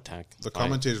attack." the fight.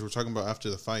 commentators were talking about after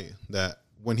the fight. That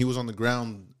when he was on the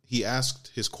ground, he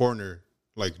asked his corner,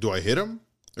 like, "Do I hit him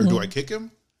or do I kick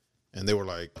him?" And they were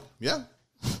like, "Yeah."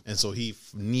 And so he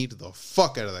kneed the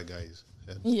fuck out of that guy's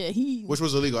head, Yeah, he. which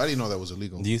was illegal. I didn't know that was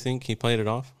illegal. Do you think he played it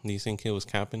off? Do you think he was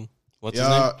capping? What's his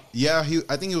name? Yeah,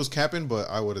 I think he was capping, but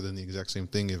I would have done the exact same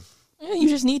thing if. Yeah, you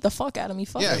just need the fuck out of me.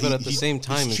 Fuck Yeah, it. But at the he- same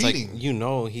time, he's it's like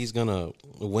cheating. he's gonna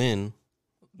win.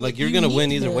 Like you're you gonna need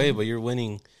win either him. way, but you're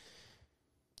winning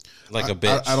like a I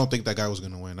bitch. don't think that guy was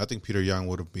gonna win. I think Peter Young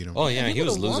would have beat him. Oh yeah, he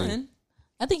was would've losing. won.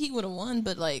 I think he would have won,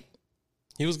 but like,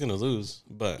 He was gonna lose,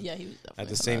 but yeah, he was definitely at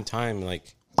the gonna- same time, like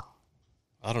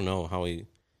I don't know how he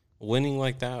winning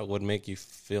like that would make you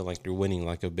feel like you're winning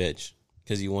like a bitch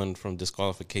because you won from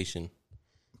disqualification.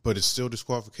 But it's still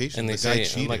disqualification. And they the guy say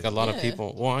cheated. like a lot of Yeah.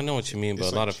 people. Well, I know what you mean, but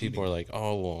It's a lot like of people are like,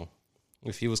 "Oh, well,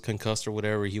 if he was concussed or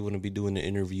whatever, he wouldn't be doing the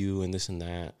interview and this and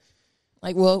that."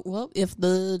 Like, well, if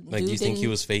the Like, dude do you think he didn't-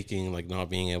 was faking, like not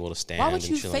being able to stand? Why would and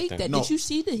you shit fake like that? No. Did you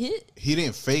see the hit? He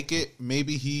didn't fake it.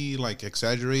 Maybe he like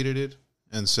exaggerated it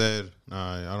and said,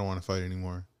 "Nah, I don't want to fight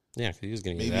anymore." Yeah, because he was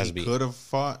getting his Maybe ass he beat. could have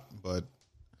fought, but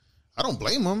I don't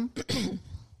blame him.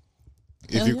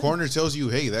 If Hell your yeah. corner tells you,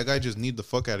 "Hey, that guy just need the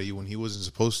fuck out of you when he wasn't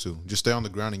supposed to," just stay on the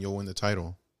ground and you'll win the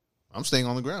title. I'm staying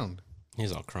on the ground.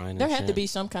 He's all crying. There and had to shit. be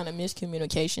some kind of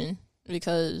miscommunication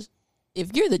because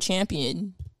if you're the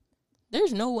champion,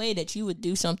 there's no way that you would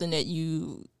do something that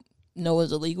you know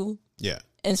is illegal. Yeah,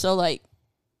 And so, like,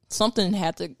 something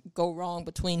had to go wrong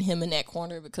between him and that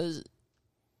corner, because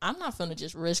I'm not gonna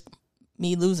just risk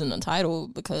me losing the title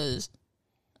because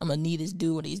I'm gonna need this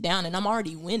dude when he's down, and I'm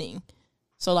already winning.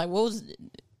 So like, what was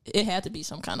it? Had to be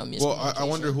some kind of miscommunication. Well, I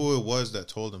wonder who it was that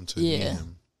told him to knee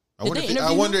him. I Did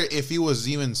wonder if he was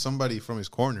even somebody from his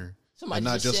corner, Somebody and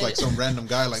not just like it. some random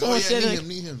guy. Like, Someone oh yeah, said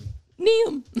knee him. Knee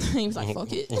him. He was like, fuck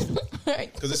it.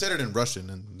 Right. Because they said it in Russian,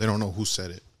 and they don't know who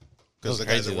said it. Because the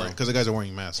That's guys crazy, the guys are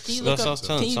wearing masks. Can you That's look what I up, was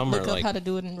telling can you Summer, look up like- how to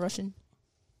do it in Russian?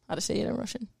 How to say it in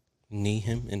Russian? Knee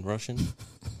him in Russian.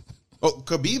 Oh,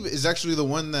 Khabib is actually the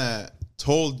one that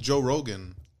told Joe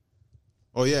Rogan,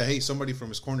 oh yeah, hey, somebody from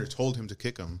his corner told him to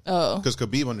kick him. Oh. Because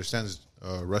Khabib understands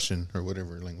Russian or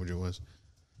whatever language it was.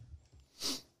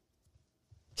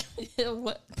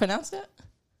 What? Pronounce that?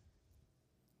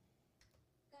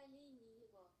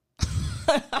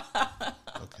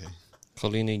 Okay.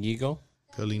 Kolina Yigo.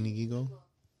 Kalini Gigo.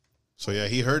 So yeah,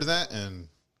 he heard that and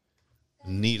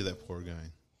kneed that poor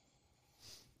guy.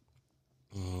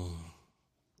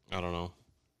 I don't know.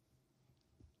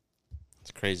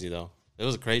 It's crazy though. It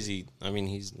was crazy. I mean,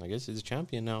 I guess he's a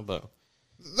champion now, but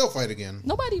They'll fight again.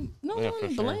 No Yeah, for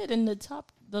one sure. bled in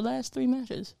the last 3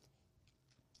 matches.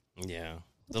 yeah.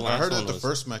 I heard that one the was-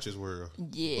 first matches were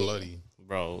Yeah. bloody.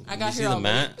 Bro, I I got you see here the all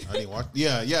mat? I didn't watch.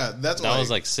 Yeah, that's That was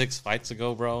like 6 fights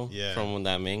ago, bro. Yeah. From when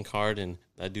that main card, and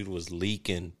that dude was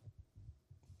leaking.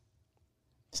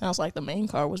 Sounds like the main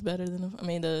card was better than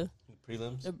the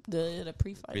Prelims? the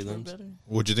pre-fights were Prelims? better.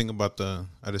 What'd you think about the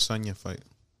Adesanya fight?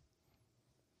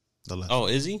 The last, Oh,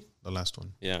 is he? the last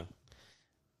one. Yeah.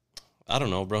 I don't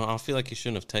know, bro. I feel like he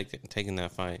shouldn't have taken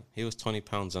that fight. He was 20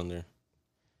 pounds under.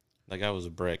 That guy was a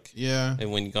brick. Yeah,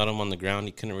 And when you got him on the ground,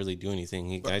 he couldn't really do anything.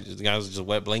 The guy was just a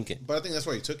wet blanket. but I think that's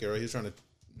why he took it. Right, he was trying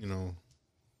to,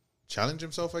 challenge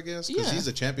himself. I guess because Yeah. he's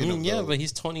a champion. I mean, of yeah, the, but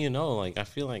he's 20-0. Like, I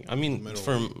feel like,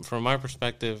 Middleweight. from my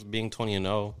perspective, being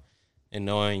 20-0 and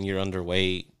knowing you're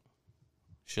underweight,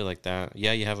 shit like that.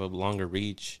 Yeah, you have a longer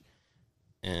reach.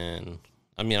 And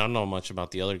I mean, I don't know much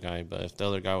about the other guy, but if the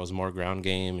other guy was more ground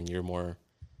game and you're more,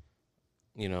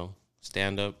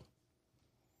 stand up,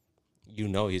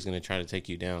 he's going to try to take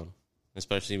you down,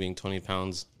 especially being 20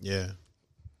 pounds yeah,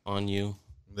 on you.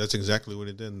 that's exactly what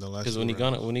he did in the last. Because when he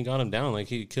got him down, like,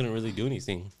 he couldn't really do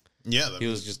anything. he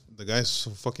was just- the guy's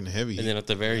so fucking heavy. And then at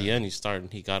the very end,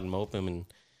 he got him open and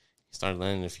he started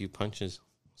landing a few punches.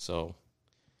 So,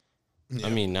 Yeah. I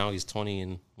mean, now he's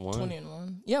 20-1.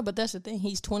 20-1. Yeah, but that's the thing.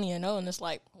 He's 20-0, and it's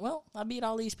like, well, I beat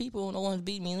all these people, and no one's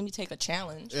beat me. Let me take a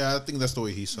challenge. Yeah, I think that's the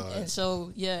way he saw And it.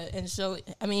 so,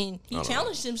 I mean, he I don't know.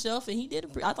 challenged himself, and he did.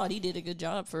 I thought he did a good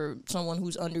job for someone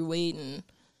who's underweight and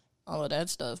all of that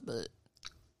stuff. But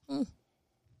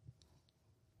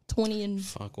 20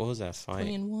 Fuck, what was that fight?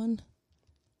 20-1.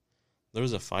 There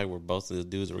was a fight where both of the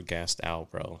dudes were gassed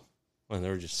out, bro. When they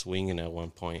were just swinging at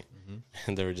one point.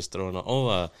 And they were just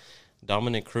throwing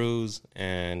Dominic Cruz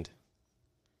and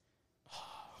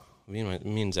me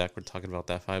and Zach were talking about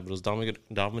that fight, but it was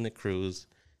Dominic Cruz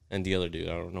and the other dude.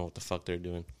 I don't know what the fuck they're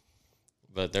doing.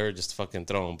 But they were just fucking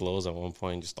throwing blows at one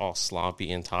point, just all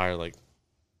sloppy and tired, like,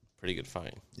 pretty good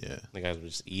fight. Yeah, The guys were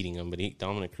just eating him, but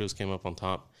Dominic Cruz came up on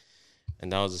top, and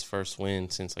that was his first win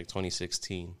since, like,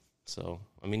 2016. So,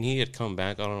 I mean, he had come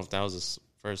back. I don't know if that was his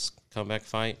first comeback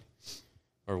fight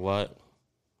or what,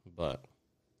 but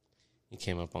he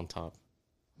came up on top.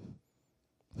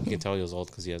 You can tell he was old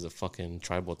because he has a fucking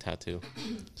tribal tattoo.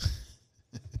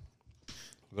 But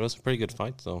it was a pretty good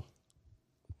fight, though.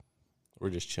 We're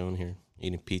just chilling here,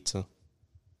 eating pizza.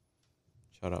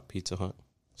 Shout out Pizza Hut.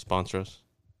 Sponsor us.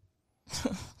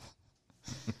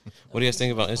 What do you guys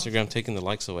think about Instagram taking the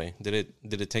likes away? Did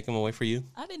it take them away for you?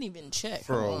 I didn't even check.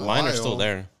 For a Hold on. Mine are while. still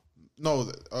there.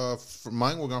 no,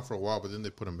 mine were gone for a while, but then they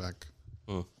put him back.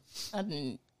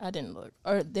 I didn't look.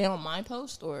 Are they on my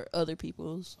post or other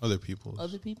people's? Other people's.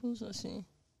 Other people's? Let's see.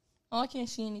 Oh, I can't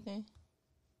see anything.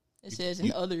 It says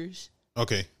in others.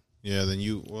 Okay, yeah. Then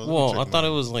you. Well, I thought it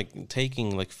was like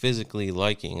taking, like, physically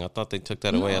liking. I thought they took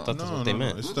that away. I thought that's what they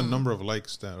meant. It's the number of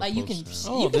likes that. Like you can,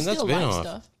 Oh, you can then that's still been like off.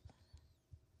 stuff.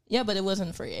 Yeah, but it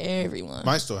wasn't for everyone.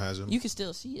 Mine still has him. You can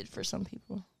still see it for some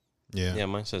people. Yeah. Yeah,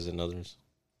 mine says in others.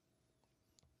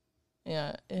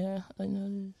 Yeah, I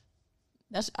know.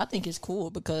 I think it's cool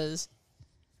because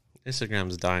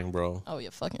Instagram's dying, bro. yeah,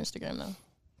 fuck Instagram though. I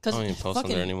Because don't even post on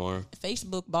there anymore,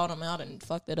 Facebook bought them out and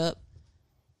fucked it up.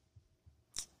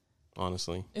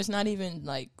 honestly. It's not even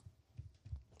like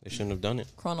They shouldn't have done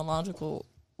it. chronological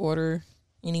order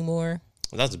anymore.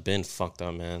 That's been fucked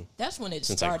up, man. That's when it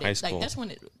Since, like, started. high school. That's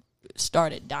when it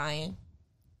started dying.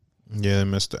 Yeah, they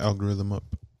messed the algorithm up.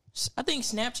 I think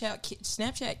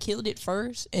Snapchat killed it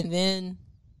first, and then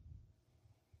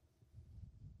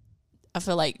I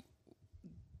feel like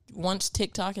once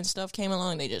TikTok and stuff came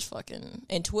along, they just fucking,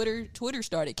 and Twitter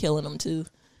started killing them too.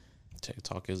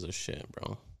 TikTok is a shit,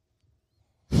 bro.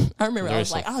 I remember I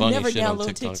was like, I'll never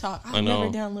download TikTok. I'll never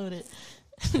download it.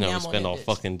 Now we spend all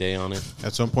fucking day on it.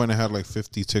 At some point, I had like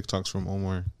 50 TikToks from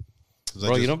Omar.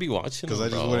 Bro, you don't be watching because I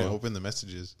just wouldn't open the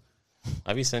messages.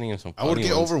 I be sending him some. I would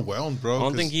get overwhelmed, bro. I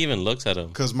don't think he even looks at them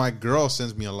because my girl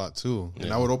sends me a lot too,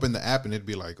 and I would open the app and it'd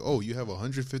be like, "Oh, you have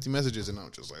 150 messages," and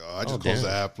I'm just like, "Oh, I just close the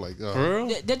app." Like,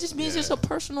 that just means it's a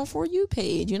personal For You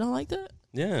page. You know, like that.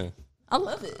 Yeah, I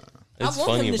love it. It's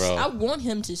funny, bro. I want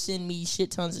him to send me shit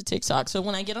tons of TikTok. So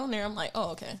when I get on there, I'm like,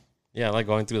 oh, okay. Yeah, I like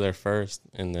going through there first,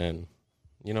 and then,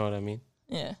 you know what I mean?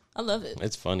 Yeah, I love it.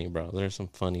 It's funny, bro. There's some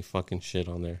funny fucking shit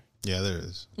on there. Yeah, there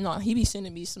is. No, he be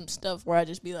sending me some stuff where I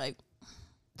just be like,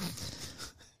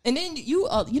 and then you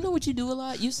know what you do a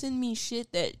lot? You send me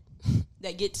shit that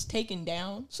gets taken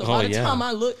down. So by the time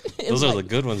I look, those are the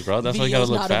good ones, bro. That's why you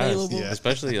gotta look fast. Yeah.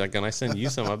 Especially like when I send you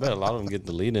some, I bet a lot of them get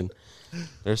deleted.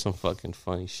 There's some fucking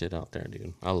funny shit out there,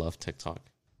 dude. I love TikTok.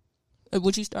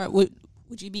 Would you start? Would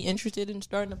you be interested in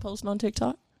starting to post on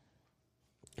TikTok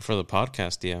for the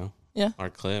podcast? Yeah, yeah. Our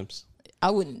clips.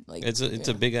 I wouldn't like. It's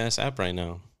a big ass app right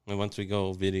now. And once we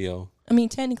go video, I mean,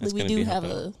 technically, we do have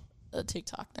a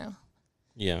TikTok now.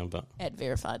 Yeah, but at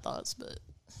Verified Thoughts, but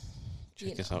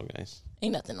check us out, guys.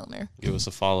 Ain't nothing on there. Give us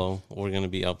a follow. We're gonna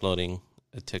be uploading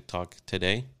a TikTok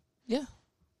today. Yeah.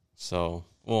 So,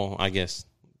 well, I guess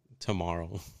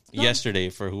tomorrow. Yesterday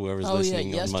for whoever's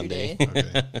listening on Monday.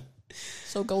 Okay.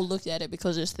 So go look at it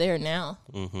because it's there now.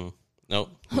 Mm-hmm. Nope.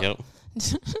 Yep.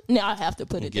 Now I have to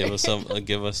put it. Give us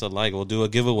a like. We'll do a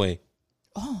giveaway.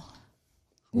 Oh.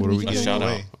 What are we giving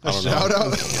away? A shout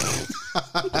out.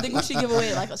 I think we should give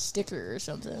away like a sticker or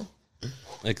something.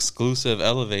 Exclusive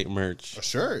Elevate merch. A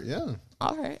shirt, yeah.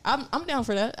 All right, I'm down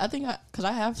for that. I think because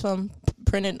I have some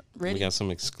printed ready. We got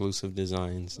some exclusive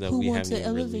designs that Who we wants haven't an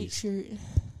Elevate released. shirt?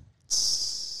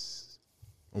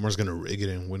 Omar's gonna rig it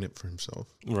and win it for himself.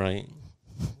 Right.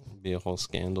 Be a whole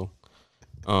scandal.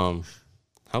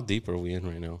 How deep are we in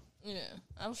right now? Yeah,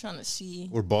 I was trying to see.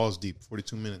 We're balls deep.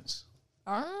 42 minutes.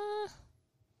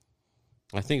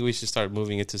 I think we should start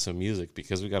moving into some music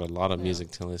because we got a lot of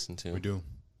music to listen to. We do.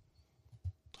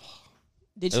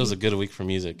 It was a good week for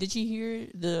music. Did you hear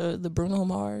the Bruno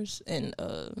Mars and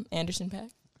Anderson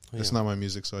 .Paak? It's not my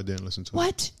music, so I didn't listen to it.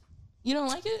 What? You don't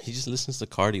like it? He just listens to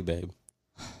Cardi, babe.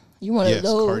 You one of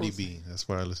those? Cardi B. That's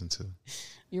what I listen to.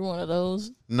 You're one of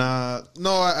those? Nah,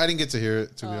 no, I didn't get to hear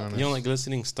it, to be honest. You don't like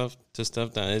listening to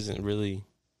stuff that isn't really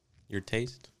your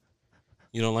taste?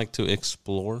 You don't like to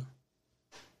explore?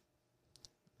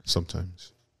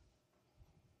 Sometimes.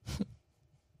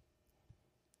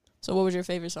 So what was your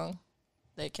favorite song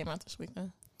that came out this week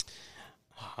then?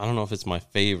 I don't know if it's my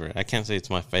favorite. I can't say it's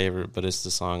my favorite, but it's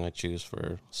the song I choose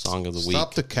for Song of the Week.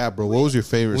 Stop the cap, bro. What was your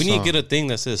favorite song? We need to get a thing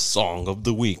that says Song of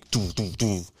the Week.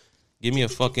 Give me a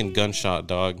fucking gunshot,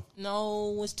 dog.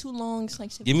 No, it's too long. It's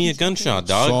like give me a gunshot,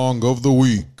 dog. Song of the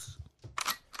Week.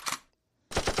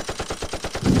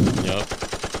 Yep.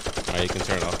 All right, you can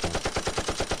turn it off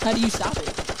now. How do you stop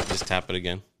it? Just tap it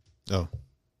again. Oh.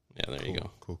 Yeah, there you go.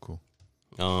 Cool.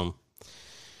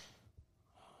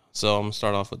 So I'm going to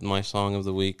start off with my song of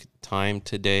the week, Time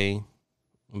Today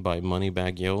by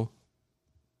Moneybagg Yo.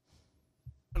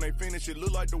 When they finish, it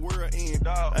look like the world end.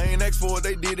 I ain't asked for it,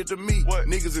 they did it to me. What?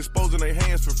 Niggas exposing their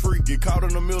hands for free. Get caught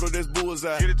in the middle, that's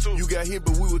bullseye. Get it too. You got hit,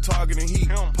 but we were targeting heat.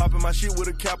 Popping my shit with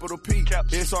a capital P.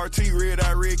 SRT, red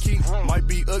eye, red key. Might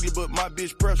be ugly, but my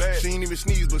bitch precious. She ain't even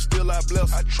sneeze, but still I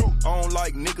bless. I don't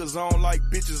like niggas, I don't like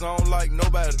bitches, I don't like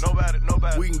nobody.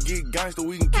 We can get gangster,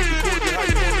 we can keep it cool. How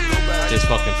you want to nobody? Just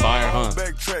fucking fire, huh?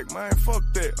 Backtrack, man, fuck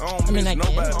that. I don't miss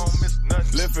nobody. I don't miss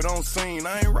nothing. Left it on scene,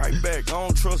 I ain't right back. I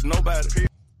don't trust nobody.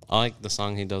 I like the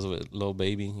song he does with Lil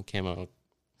Baby. He came out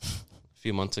a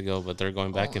few months ago, but they're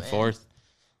going back and forth.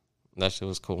 That shit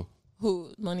was cool.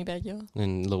 Who? Moneybagg Yo?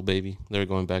 And Lil Baby. They were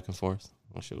going back and forth.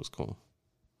 That shit was cool.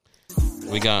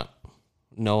 We got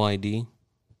No ID.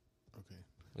 Okay.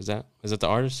 Is that the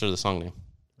artist or the song name?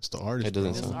 It's the artist. It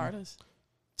doesn't It's sound. the artist.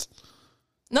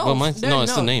 No, Well, it's the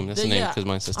name. That's the name because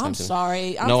mine says Time I'm Today.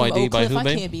 sorry. I'm No from ID Oak by Cliff. who, I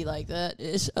babe? can't be like that.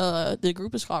 It's the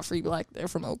group is called Free Black. They're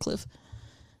from Oak Cliff.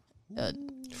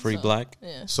 Free Black.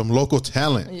 Yeah, Some local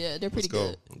talent. yeah, they're pretty Let's go.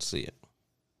 good. Let's see it.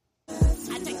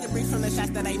 I take the break from the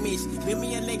shots that I miss. Build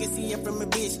me a legacy up from a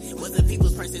bitch. Was a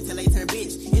people's person till they turn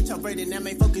bitch. Introverted, now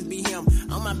my focus be him.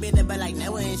 On my bed, but like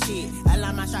never and shit. I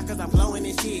line my shot cause I'm flowing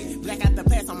and shit. Black out the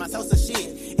past on my Sosa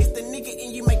shit. It's the nigga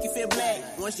in you make you feel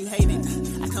black. Once you hate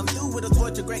it, I come through with a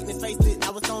torch of greatness, faced it.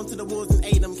 I was thrown to the wolves and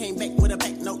ate them. Came back with a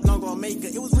pack, no longer a maker.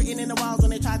 It was written in the walls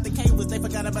when they tried to cave us. They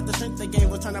forgot not about the strength they game.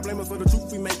 Was trying to blame us for the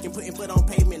truth we making. Putting foot on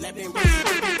pavement. Left and right.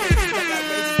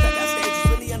 Back out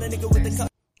stages. Really on a nigga with the cup.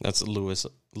 That's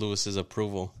Lewis's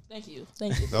approval. Thank you.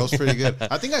 That was pretty good.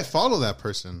 I think I follow that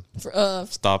person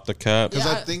Stop the cap. because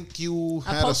Yeah, I think you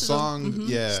I had a posted them. song.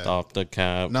 Yeah. Stop the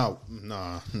cap. No,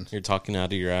 nah. You're talking out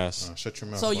of your ass. Shut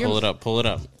your mouth. So you're- Pull it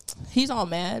up. he's all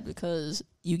mad because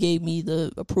you gave me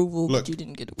the approval, Look. but you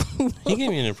didn't get approval. He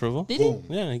gave me an approval. Did he? Boom.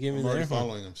 Yeah, he gave me I'm the already air horn.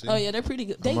 following him. See? Oh yeah, they're pretty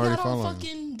good. They already got on following.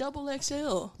 fucking double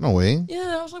XL. No way.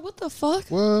 Yeah, I was like, what the fuck?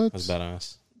 What? That's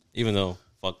badass. Even though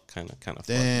fuck kind of fuck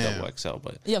Damn. double XL,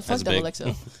 but Yeah, fuck that's double big. XL.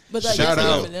 But like, Shout that's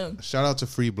out. for them. Shout out to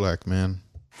Free Black, man.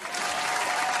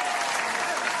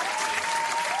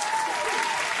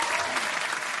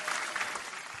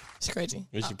 It's crazy.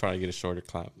 We should probably get a shorter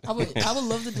clap. I would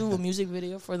love to do a music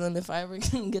video for them if I ever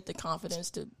can get the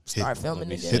confidence to start filming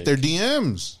that'd be again. Hit their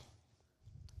DMs.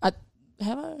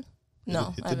 Have I?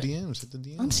 No, Hit I the haven't. DMs. Hit the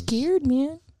DMs. I'm scared,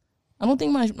 man. I don't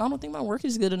think my work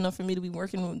is good enough for me to be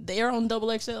working there on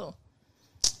double XL.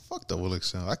 Fuck Double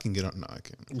XL. I can get on. No, I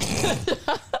can't.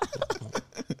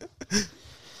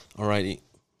 Alrighty,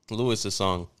 Lewis's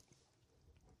song.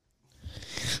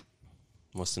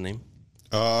 What's the name?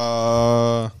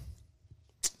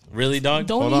 Really, dog?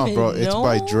 Don't Hold on, even bro. It's know.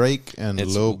 by Drake and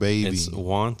Lil Baby. It's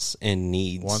Wants and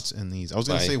Needs. Wants and Needs. I was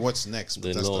gonna by say what's next, but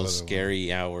the that's the little other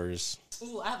scary hours.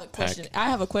 Ooh, I have a question. I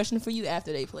have a question for you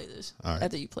after they play this. All right.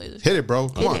 After you play this. one. Hit it, bro.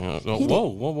 Come on.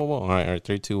 Whoa. All right.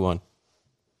 3, 2, 1.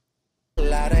 A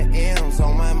lot of M's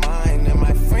on my mind and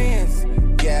my friends.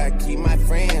 Yeah, I keep my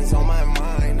friends on my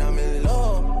mind. I'm in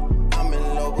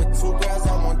love with 2 girls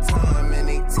at one time and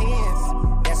they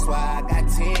 10s. That's why I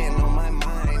got 10 on my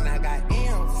mind. I got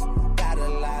M's. Got a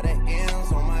lot of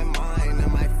M's on my mind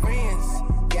and my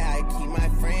friends. Yeah, I keep my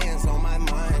friends on my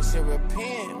mind. Should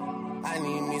repent. I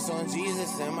need me some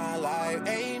Jesus in my life.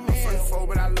 Amen. From the 4,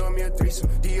 but I love me a threesome.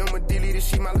 DM a dilly, this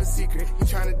shit my little secret. He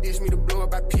tryna dish me to blow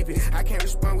up, I peep it. I can't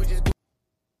respond, we just do.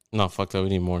 No, fuck that. We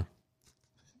need more.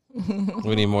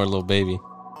 We need more Lil Baby.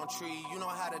 On tree, you know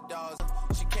how the dogs.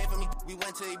 She came for me, we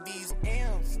went to AB's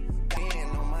M's. Got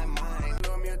on my mind.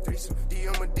 Love me a threesome.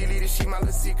 DM a dilly, this shit my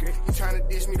little secret. He tryna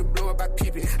dish me to blow up, I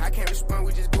peep it. I can't respond,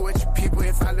 we just go at your people.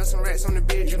 If I left some rats on the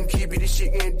bed, you can keep it. This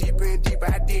shit getting deeper and deeper.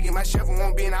 I dig it. My shovel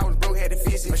won't be, and I was broke, had to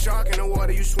fix it. A shark in the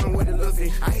water, you swim with a little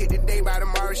fish. I hit the day by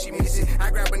tomorrow, she miss it.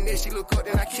 I grab her neck, she look up,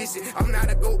 then I kiss it. I'm not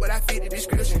a goat, but I fit the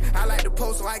description. I like the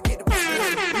post, so I get the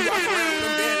prescription. We walk around with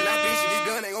them bad and I bitch it. This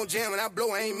gun ain't gon' jam, and I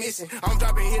blow, I ain't missing. I'm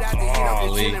dropping hit after hit, I'm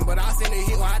just chillin', but I send a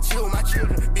hit while I chill with my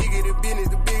children. Bigger the business,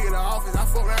 the bigger the office. I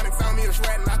fuck around and found me a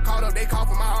shred, and I called up, they call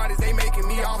for my artists, they making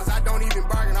me offers. I don't even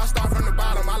bargain, I start from the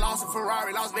bottom. I lost a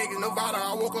Ferrari, Las Vegas, Nevada.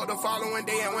 I woke up the following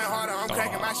day and went harder. I'm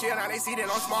cracking my shit, now they see that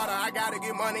I'm smarter. I gotta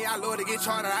get money, I love to get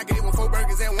charter. I gave them 4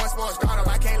 burgers at once for a startup.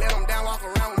 I can't let them down, walk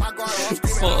around with my guard. I'm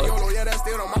screaming out YOLO, yeah, that's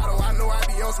still the motto. I know I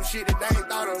be on some shit that they ain't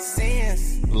thought of.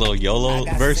 Sins. Little YOLO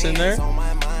verse in there. On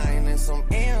my mind and some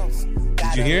M's.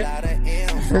 Did you hear it? Got a lot of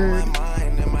M's on my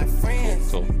mind and my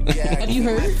friends. Cool. Yeah, Have you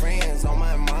heard? friends on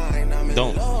my mind. I'm in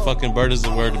Don't love. fucking bird is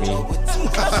the word to me. With 2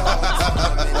 girls at one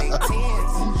time and they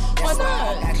 10s. Why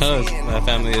not? Because that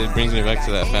family, it brings me back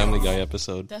to that Family Guy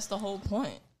episode. That's the whole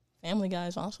point. Family Guy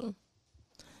is awesome.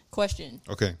 Question.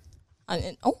 Okay.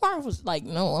 And Omar was like,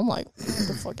 no. I'm like, get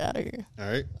the fuck out of here. All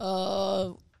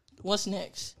right. What's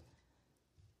next?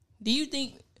 Do you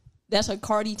think that's a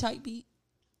Cardi type beat?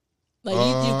 Like,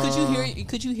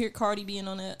 could you hear Cardi being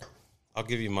on that? I'll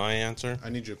give you my answer. I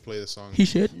need you to play the song. He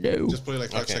said no. Just play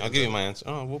like 5 Okay, seconds. I'll give you of it. my answer.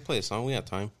 Oh, we'll play a song. We have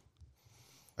time.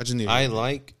 I just need. I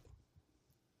like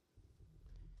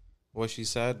what she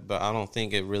said, but I don't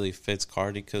think it really fits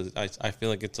Cardi because I feel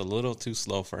like it's a little too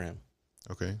slow for him.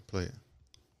 Okay, play it.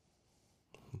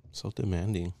 So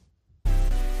demanding.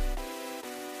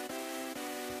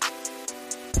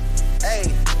 Hey.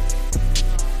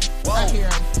 Whoa. I hear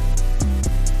him.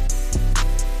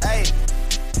 Hey.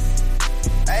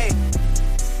 Hey.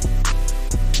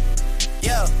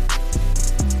 Yeah.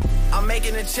 I'm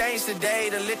making a change today.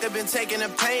 The liquor been taking the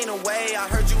pain away. I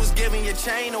heard you was giving your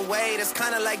chain away. That's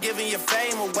kind of like giving your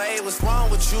fame away. What's wrong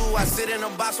with you? I sit in a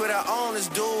box where the owners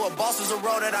do. A boss is a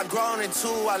role that I've grown into.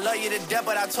 I love you to death,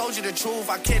 but I told you the truth.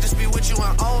 I can't just be with you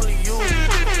and only you.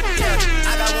 Yeah,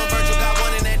 I got one Virgil, got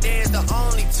one in that day. It's the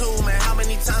only 2, man. How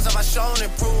many times have I shown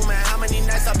and proved, man? How many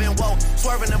nights I've been woke,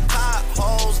 swerving the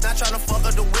potholes, not trying to fuck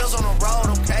up the wheels on the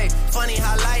road, okay? Funny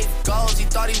how life goes. He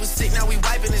thought he was sick, now we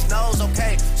wiping his nose,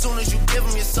 okay? Soon as you give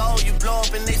him your soul, you blow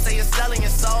up and they say you're selling your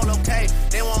soul, okay?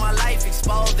 They want my life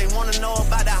exposed. They want to know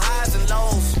about the highs and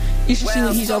lows. You should see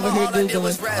what he's over here all I did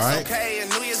was Googling. rest, Right. okay? And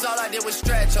New Year's all I did was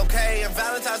stretch, okay? And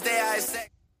Valentine's Day I had sex.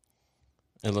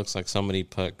 It looks like somebody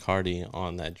put Cardi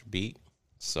on that beat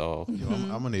So Yo, I'm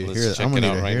gonna need to Let's hear that. check I'm it gonna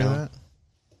out need to right hear now. that.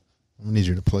 I'm gonna need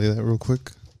you to play that real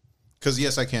quick. Because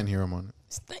yes, I can hear him on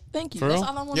it. Thank you. For That's real?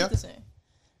 all I wanted Yeah. to say.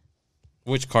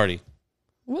 which Cardi?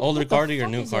 Older the Cardi or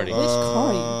fuck new is Cardi? Which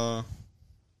Cardi?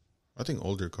 I think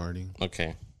older Cardi,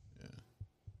 Okay.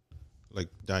 like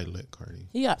dialect Cardi.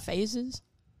 He got phases.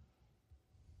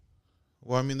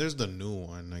 Well, I mean, there's the new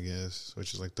one, I guess,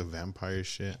 which is like the vampire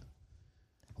shit.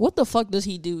 What the fuck does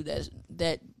he do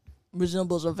that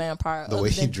resembles a vampire? The other way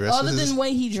he than- dresses? Other than the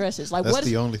way he dresses. Like That's what?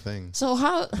 the only thing. So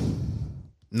how?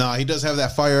 Nah, he does have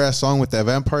that fire ass song with that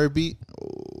vampire beat.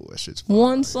 Oh, that shit's fire.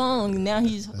 One song. Now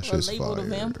he's shit's labeled a fire.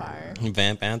 vampire.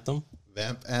 Vamp Anthem.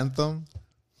 Vamp Anthem.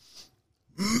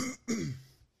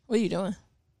 What are you doing?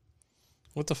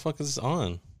 What the fuck is this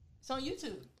on? It's on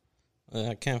YouTube.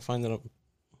 I can't find it.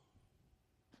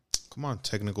 Come on,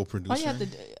 technical producer. All you have to.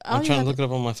 I'm trying to look it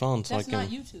up on my phone so I That's can. not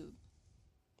YouTube.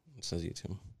 It says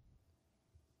YouTube.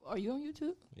 Are you on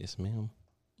YouTube? Yes, ma'am.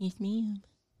 Yes, ma'am.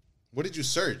 What did you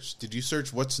search? Did you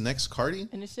search what's next, Cardi?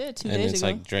 And it said 2 And days it's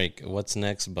ago. like Drake. What's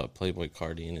next but Playboy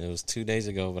Cardi? And it was 2 days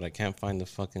ago, but I can't find the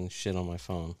fucking shit on my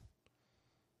phone.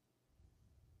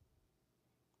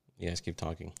 You guys keep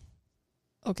talking.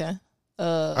 Okay.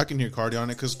 I can hear Cardi on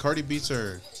it because Cardi beats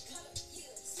are.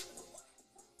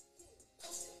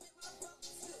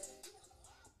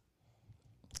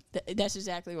 That's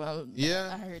exactly what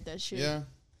Yeah. I heard that shit. Yeah.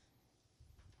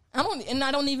 I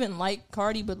don't even like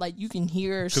Cardi, but like you can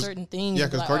hear certain things. Yeah,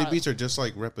 because like, Cardi beats are just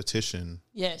like repetition.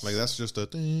 Yes. Like that's just a.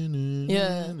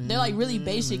 Yeah, they're like really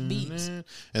basic beats. And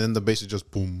then the bass is just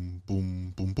boom,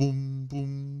 boom, boom, boom,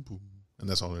 boom, boom. And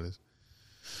that's all it is.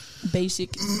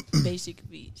 Basic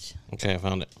beats. Okay, I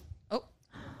found it. Oh,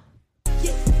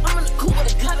 Yeah, I'm in the cool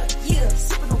with a cutter, yeah,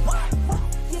 sipping the wine,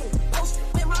 yeah, posted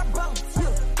with my brother,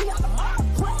 yeah, he got a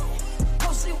mob plan,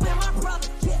 posted with my brother,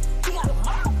 yeah, he got a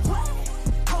mob plan,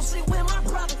 posted with my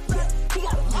brother, yeah, he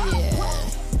got a mob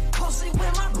plan, posted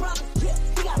with my brother, yeah,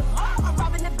 he got a mob. I'm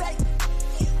robbing the bank,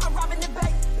 I'm robbing the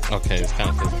bank. Okay, this kind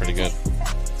of feels pretty good.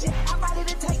 Yeah, I'm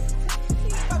ready to take.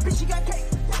 My bitch, she got cake.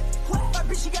 My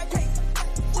bitch, she got cake.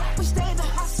 We stay in the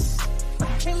house.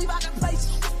 Can't leave out the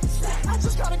place. I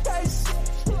just got a case.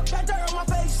 Got dirt on my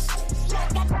face.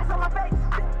 Got gas on my face.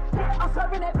 I'm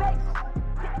serving that base.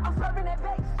 I'm serving that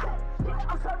base.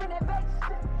 I'm serving that base.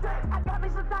 I got me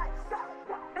some thoughts.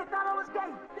 They thought I was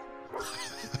gay.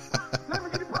 Let me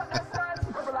get the butt that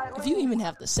side. if you even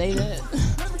have to say that,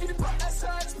 Let me get the butt that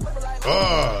side.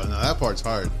 Oh, no, that part's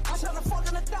hard. I try to fuck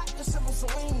in the dot. The simple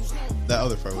swings. That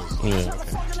other part was. Yeah.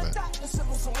 Okay,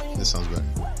 but this sounds better.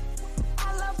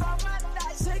 I love all my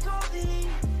nights, take on me.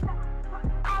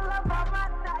 I love all my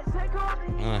nights, take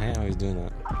on me. Oh, I hate how he's doing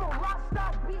that. I'm a rock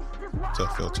star beast, this It's a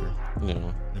filter. You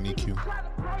know. An EQ. try to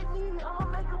play me, I'ma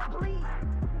make 'em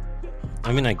bleed.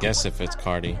 I mean, I guess if it's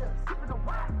Cardi.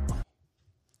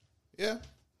 Yeah.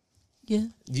 yeah,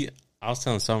 Yeah, I was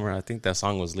telling Summer, I think that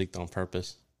song was leaked on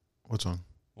purpose. What's on?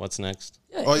 What's next?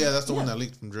 Oh, yeah, that's the one that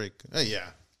leaked from Drake. Yeah.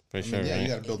 For sure, Yeah, right? you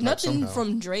got to build hype nothing somehow.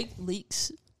 from Drake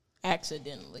leaks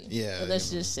accidentally. Yeah, But let's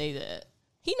just say that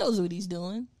he knows what he's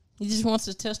doing. He just wants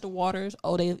to test the waters.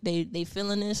 Oh, they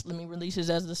feeling this. Let me release this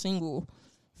as the single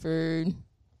for.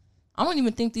 I don't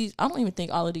even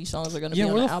think all of these songs are gonna Yeah, be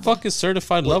on where the the album. fuck is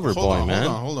Certified Lover Hold Boy, on, man?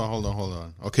 Hold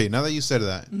on. Okay, now that you said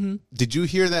that, Mm-hmm. did you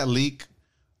hear that leak?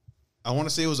 I want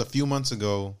to say it was a few months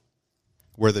ago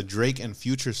where the Drake and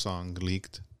Future song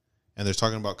leaked, and they're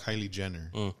talking about Kylie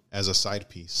Jenner as a side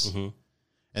piece. Mm-hmm.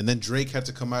 And then Drake had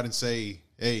to come out and say,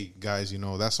 hey, guys,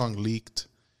 that song leaked.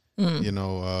 You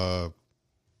know,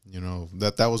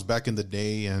 that was back in the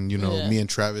day, and, Yeah. me and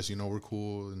Travis, we're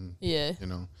cool. And, Yeah, you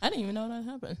know. I didn't even know that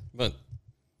happened. But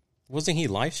wasn't he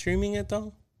live streaming it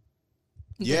though?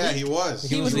 Yeah, he was.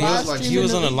 He was he live was, streaming he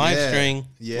was the on a leak? live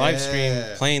Yeah.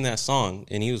 stream playing that song,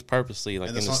 and he was purposely like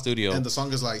And in the song- studio, And the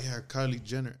song is like, yeah, Kylie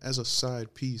Jenner as a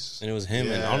side piece. and it was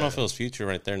him. And I don't know if it was Future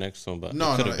right there next to him, but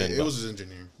No, it could have been. it but- was his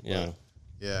engineer. yeah. But,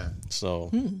 yeah. So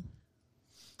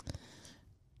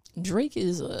Drake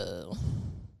is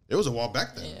It was a while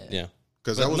back then. yeah,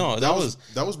 Because But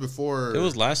that was before. it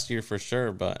was last year for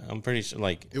sure. But I'm pretty sure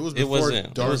like It was it before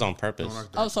wasn't. Dark- it was on purpose. No,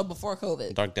 not Dark. oh, so before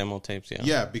COVID. Dark demo tapes. Yeah.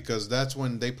 Yeah, because that's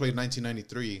when they played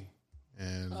 1993,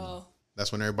 and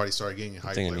that's when everybody started getting hyped.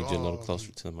 I think I like, need you a little oh.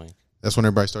 closer to the mic. That's when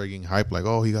everybody started getting hyped. Like,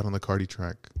 oh, he got on the Cardi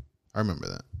track. I remember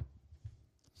that.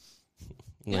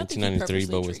 Yeah, I think he 1993,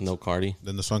 but with purposely no Cardi.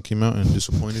 Then the song came out and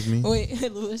disappointed me. Wait,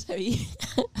 Lewis, have you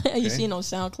seen on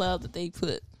SoundCloud that they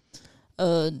put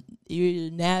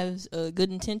Nav's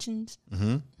Good Intentions?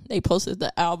 Mm-hmm. They posted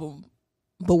the album,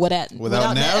 but without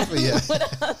Without Nav? Yeah.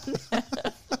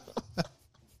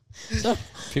 So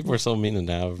People are so mean to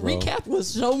Nav, bro. Recap was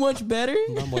so much better.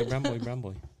 Brown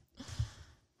boy.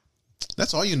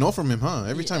 That's all you know from him, huh?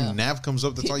 Every Yeah. time Nav comes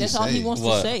up, that's all you That's say. all he wants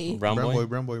What? to say. Brown boy?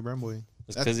 Brown boy.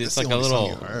 Because it's That's like the a only song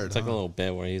little, you heard, it's like a huh? little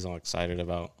bit where he's all excited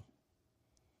about,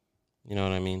 you know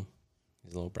what I mean?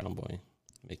 He's a little brown boy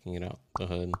making it out the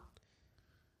hood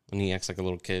when he acts like a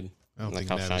little kid, I don't like think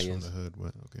how Nav shy is he from is. the hood,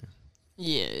 but okay.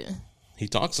 Yeah. He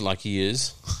talks like he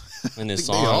is in his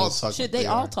They all songs. talk Shit, like they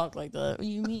all are. talk like that. What do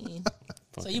you mean?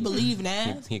 So you believe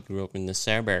Nav? He grew up in the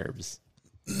suburbs.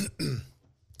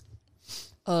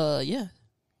 Yeah.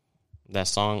 That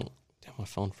song, damn, my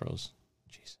phone froze.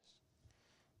 Jesus.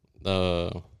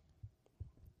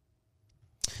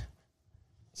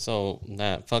 So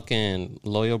that fucking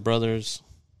Loyal Brothers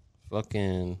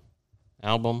fucking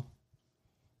album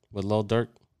with Lil Durk.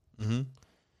 Mhm.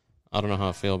 I don't know how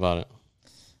I feel about it.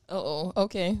 Oh,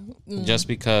 okay. Just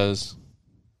because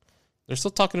they're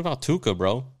still talking about Tuka,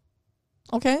 bro.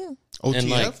 Okay. OTF? And,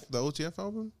 like- The OTF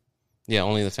album? Yeah,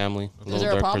 Only the Family. Lil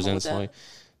there a Durk problem presents with that? like.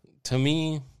 To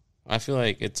me, I feel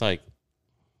like it's like.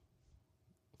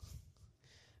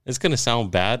 It's gonna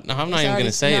sound bad. No, I'm not even already-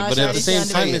 gonna say no, it, it's but at the already same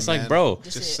sounded time, bad, it's like, man. bro,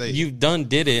 Just say it. you've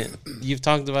did it. You've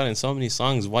talked about it in so many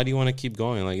songs. Why do you want to keep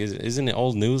going? Like, isn't it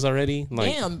old news already?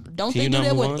 Like, Damn, don't can they you do not that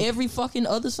move with on? every fucking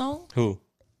other song? Who?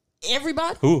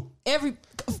 Everybody? Who? Every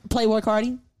Playboy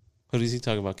Cardi Who does he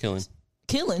talk about killing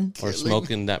killing. or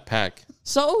smoking that pack?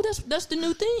 So that's the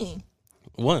new thing.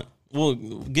 What? Well,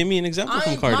 give me an example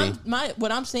from Cardi.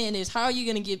 What I'm saying is, how are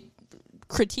you gonna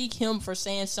critique him for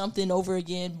saying something over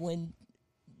again when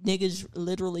niggas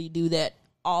literally do that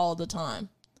all the time?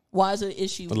 Why is it an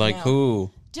issue? Like now?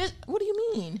 who? Just what do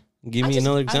you mean? Give I me just-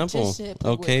 another I just example. said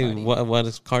Playboy Okay, Cardi. what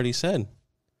has Cardi said?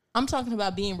 I'm talking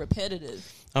about being repetitive.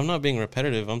 I'm not being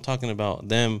repetitive. I'm talking about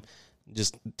them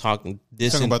just dissing Talking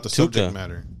about the Tuka, subject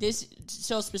matter.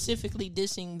 So specifically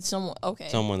dissing someone. Okay,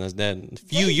 someone that's dead a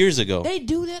few years ago. They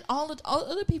do that all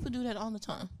other people do that all the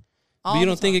time. But you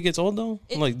don't think it gets old though?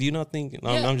 It- Like, do you not think?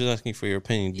 Yeah. I'm just asking for your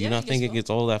opinion. Do you Yeah, not it think gets it gets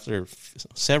old after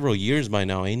several years by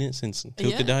now? Ain't it since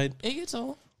Tuka died? It gets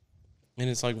old, And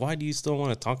it's like, why do you still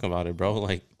want to talk about it, bro?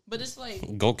 Like, but it's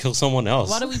like, go kill someone else.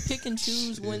 why do we pick and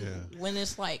choose when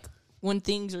it's like when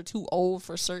things are too old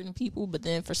for certain people, but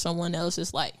then for someone else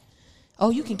it's like,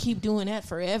 oh, you can keep doing that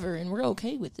forever, and we're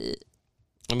okay with it.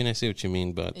 I mean, I see what you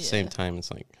mean, but at the same Yeah. time,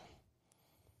 it's like,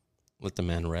 let the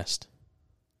man rest.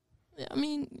 I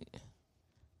mean,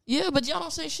 yeah, but y'all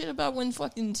don't say shit about when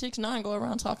fucking 6ix9ine go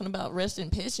around talking about rest in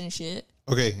piss and shit.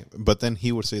 Okay, but then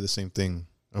he would say the same thing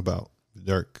about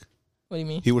Dirk. What do you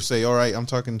mean? He would say, all right, I'm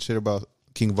talking shit about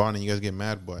King Von and you guys get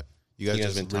mad, but you guys You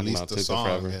guys just been talking released about the Tuka song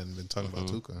forever. and been talking about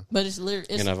Tuka. But it's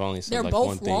literally, And I've only said they're like both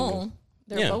one thing. wrong.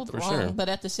 They're Yeah, both for wrong. sure. But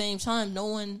at the same time, no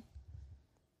one.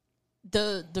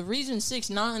 The reason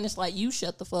 6ix9ine is like, you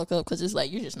shut the fuck up, because it's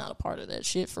like you're just not a part of that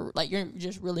shit. For like, you're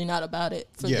just really not about it.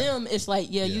 For Yeah. them, it's like,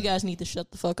 yeah, you Yeah. guys need to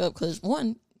shut the fuck up, because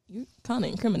one, you're kind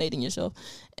of incriminating yourself,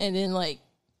 and then like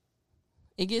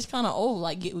it gets kind of old.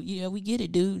 Like, yeah, we get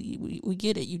it, dude. We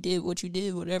get it. You did what you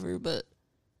did, whatever. But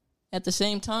at the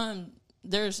same time,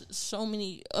 there's so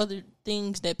many other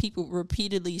things that people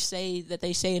repeatedly say that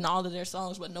they say in all of their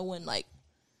songs, but no one, like,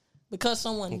 because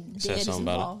someone Says dead is something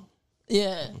about it. involved.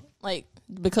 Yeah, like,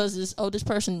 because this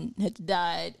person had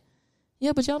died.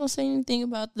 Yeah, but y'all don't say anything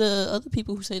about the other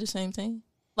people who say the same thing.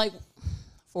 Like,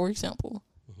 for example,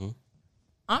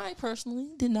 I personally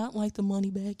did not like the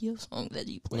Moneybagg Yo song that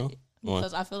you played. Why?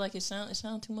 Because I feel like it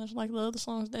sound too much like the other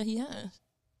songs that he has.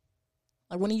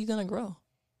 Like, when are you gonna grow?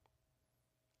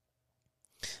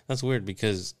 That's weird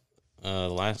because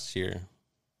last year,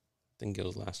 I think it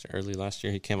was early last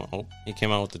year, he came out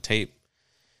with the tape.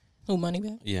 Who,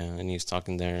 Moneybagg? Yeah, and he's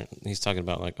talking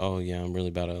about like, oh yeah, I'm really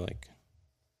about to like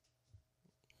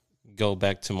go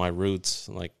back to my roots,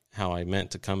 like how I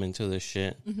meant to come into this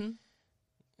shit. Mm-hmm.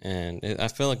 And I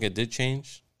feel like it did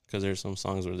change because there's some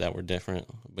songs that were different,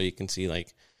 but you can see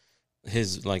like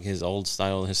his old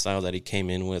style, his style that he came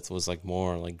in with was like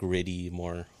more like gritty,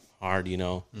 more hard, you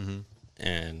know. Mm-hmm.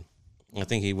 And I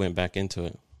think he went back into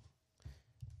it.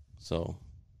 So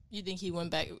You think he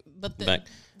went back? But Back.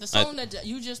 the song that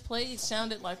you just played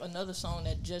sounded like another song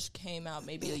that just came out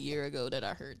maybe a year ago that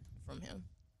I heard from him.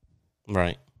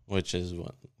 right, which is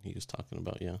what he was talking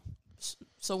about. Yeah.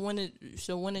 So when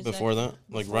is Before that,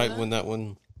 like before right that? when that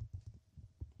one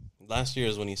last year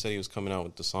is when he said he was coming out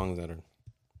with the songs that are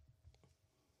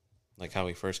like how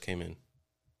he first came in.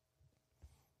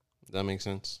 Does that make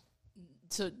sense?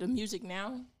 So the music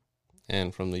now,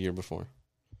 And from the year before.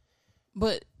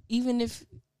 but even if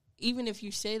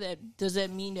you say that, does that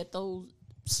mean that those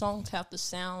songs have to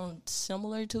sound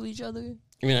similar to each other?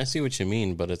 I mean, I see what you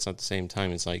mean, but it's at the same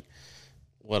time, it's like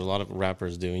what a lot of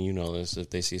rappers do, and you know this, if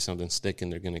they see something sticking,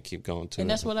 they're gonna keep going to it. And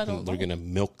that's what I don't They're like. gonna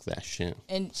milk that shit.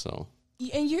 And so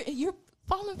you're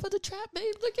falling for the trap,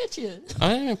 babe. Look at you.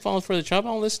 I ain't falling for the trap. I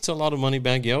don't listen to a lot of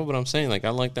Moneybagg Yo, but I'm saying, like, I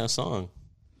like that song.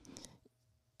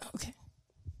 Okay.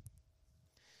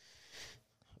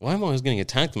 Why am I always getting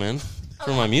attacked, man,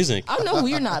 for my music? I know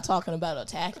we're not talking about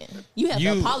attacking. You have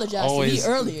to apologize to me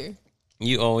earlier.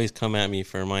 You always come at me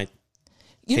for my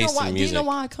You know taste why? in Do you music. know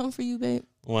why I come for you, babe?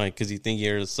 Why? Because you think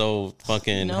you're so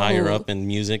fucking No. higher up in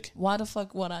music? Why the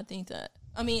fuck would I think that?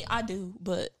 I mean, I do,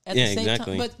 but at Yeah, the same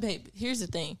exactly. time, but babe, here's the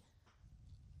thing.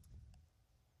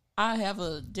 I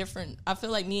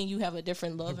feel like me and you have a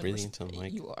different love. You're breathing into the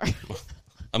mic. You are.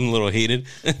 I'm a little heated.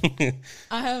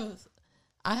 I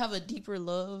have a deeper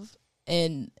love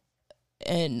and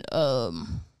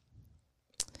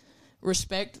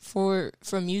respect for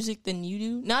music than you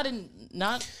do. I'm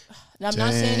not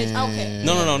saying it's okay.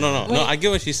 No. Wait. I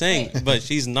get what she's saying, but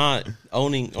she's not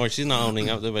owning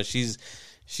up there, but she's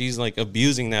like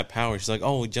abusing that power. She's like,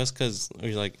 oh, just because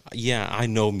you're like, yeah, I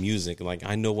know music. Like,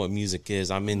 I know what music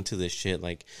is. I'm into this shit.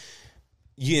 Like,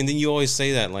 and then you always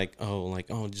say that, like,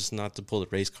 just not to pull the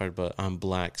race card, but I'm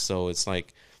black. So it's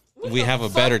like, we have a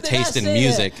better taste in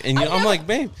music. And I'm like,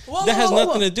 babe, that has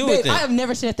nothing to do with it. I have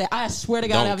never said that. I swear to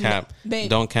God,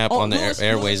 Don't cap on the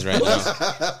airways right now.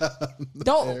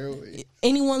 Don't.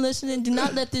 Anyone listening, do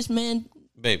not let this man...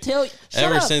 Babe,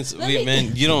 since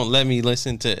you don't let me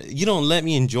you don't let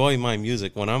me enjoy my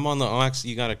music. When I'm on the aux,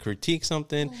 you got to critique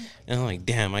something, and I'm like,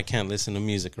 damn, I can't listen to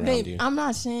music around you. I'm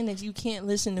not saying that you can't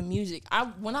listen to music.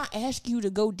 When I ask you to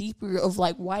go deeper of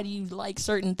like, why do you like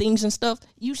certain things and stuff,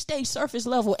 you stay surface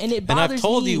level, and it bothers me. And I've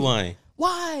told you why.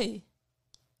 Why?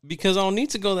 Because I don't need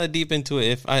to go that deep into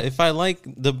it. If I like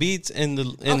the beats and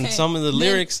some of the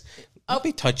lyrics, I'll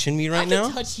be touching me right now. I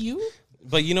can touch you.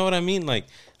 But you know what I mean? Like,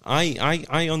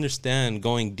 I understand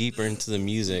going deeper into the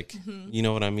music. You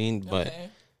know what I mean? But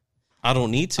I don't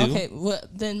need to. Okay, well,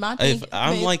 then my thing... If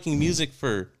I'm liking music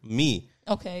for me,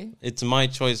 okay, it's my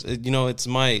choice.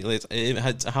 It's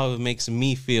it's how it makes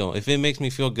me feel. If it makes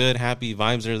me feel good, happy,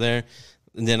 vibes are there,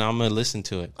 then I'm going to listen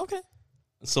to it. Okay.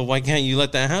 So why can't you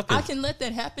let that happen? I can let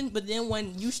that happen, but then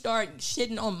when you start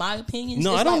shitting on my opinions...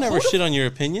 No, I don't ever shit on your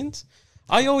opinions.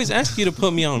 I always ask you to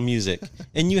put me on music,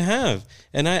 and you have.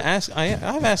 And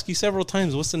I've asked you several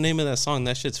times, what's the name of that song?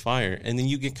 That shit's fire. And then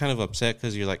you get kind of upset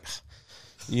because you're like,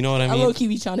 you know what I mean? I low-key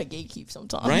be trying to gatekeep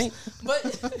sometimes. Right?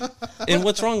 But and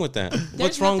what's wrong with that?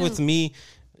 What's wrong with me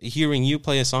hearing you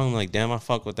play a song? I'm like, damn, I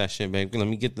fuck with that shit, babe. Let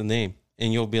me get the name.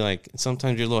 And you'll be like,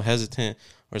 sometimes you're a little hesitant,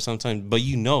 or sometimes, but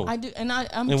you know. I do. And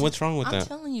what's wrong with that? I'm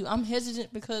telling you, I'm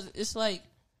hesitant because it's like...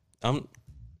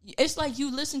 It's like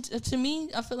you listen to me.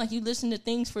 I feel like you listen to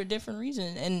things for a different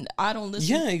reason, and I don't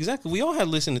listen. Yeah, exactly. We all have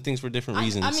listened to things for different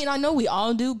reasons. I mean, I know we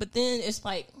all do, but then it's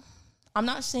like, I'm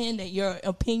not saying that your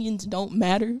opinions don't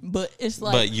matter, but it's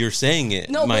like. But you're saying it.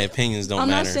 No, my opinions don't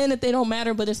matter. I'm not saying that they don't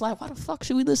matter, but it's like, why the fuck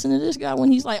should we listen to this guy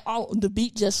when he's like, oh, the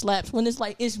beat just slaps? When it's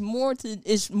like, it's more.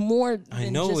 Than I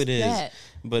know just it is, that.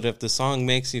 But if the song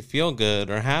makes you feel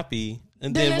good or happy.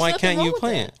 And then why can't you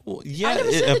play it? Well, yeah,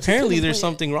 apparently there's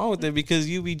something wrong with it because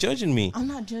you be judging me. I'm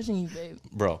not judging you, babe.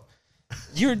 Bro,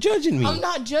 you're judging me. I'm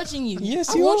not judging you.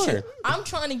 Yes, you are. I'm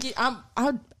trying to get.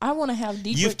 I want to have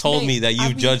deeper. You've told me that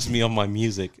you judged me on my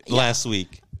music last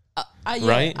week.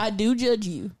 Right? I do judge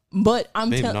you, but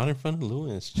Babe, not in front of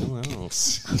Lewis. Chill out.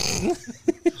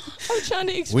 I'm trying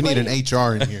to explain. We need an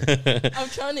HR in here. I'm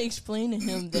trying to explain to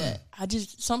him that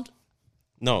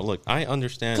No, look, I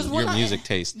understand your music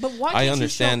taste. But why I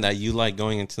understand that you like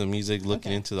going into the music,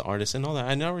 looking into the artist and all that.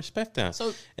 I now respect that.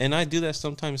 And I do that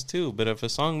sometimes too. But if a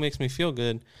song makes me feel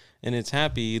good and it's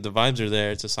happy, the vibes are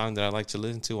there, it's a song that I like to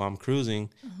listen to while I'm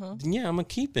cruising, then yeah, I'm going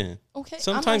to keep it. Okay.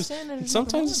 Sometimes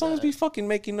the songs be fucking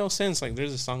making no sense. Like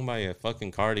there's a song by a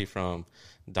fucking Cardi from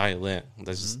Dialect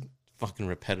that's just fucking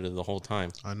repetitive the whole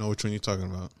time. I know which one you're talking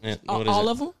about. All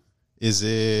of them? Is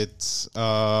it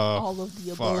all of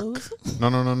the above?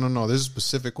 No. There's a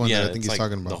specific one that I think he's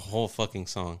talking about. The whole fucking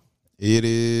song. It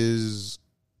is.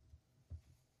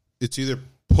 It's either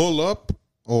Pull Up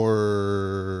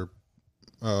or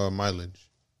Mileage.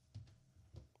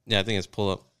 Yeah, I think it's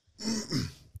Pull Up.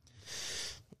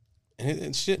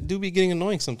 And shit do be getting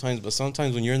annoying sometimes, but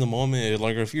sometimes when you're in the moment,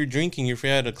 like if you're drinking, you're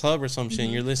at a club or some shit,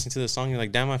 and you're listening to the song, you're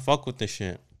like, damn, I fuck with this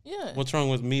shit. Yeah. What's wrong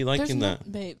with me liking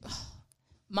that? Babe.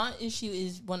 My issue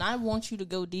is when I want you to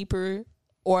go deeper,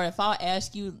 or if I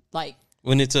ask you like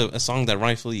when it's a song that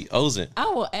rightfully owes it, I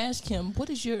will ask him,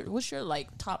 what's your like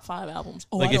top 5 albums?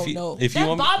 Oh, like I don't know.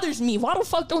 That bothers me. Why the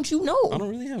fuck don't you know? I don't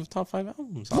really have top 5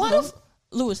 albums.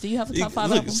 Lewis, do you have a top 5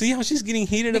 Look, album? see how she's getting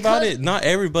heated about it? Not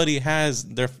everybody has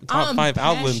their top I'm 5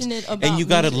 albums. passionate about And you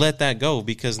got to music. let that go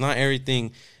because not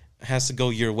everything has to go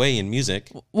your way in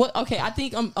music. What? Okay, I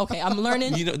think I'm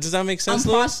learning. You know, does that make I'm sense,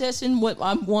 Lewis? processing what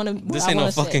I want to. This ain't no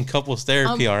fucking couples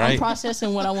therapy, all I'm right?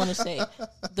 processing what I want to say.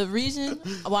 The reason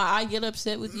why I get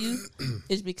upset with you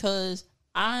is because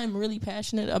I'm really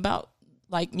passionate about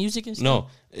like music and stuff.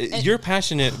 No, you're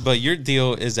passionate, but your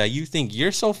deal is that you think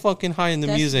you're so fucking high in the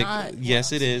That's music. not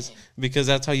Yes, what it I'm is saying. because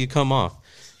that's how you come off.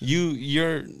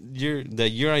 Your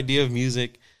idea of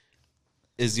music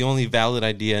is the only valid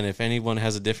idea, and if anyone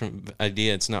has a different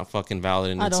idea, it's not fucking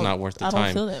valid and it's not worth the I time.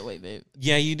 don't feel that way, babe.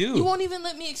 Yeah, you do. You won't even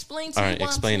let me explain to All you right, what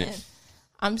explain I'm it. saying.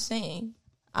 I'm saying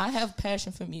I have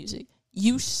passion for music.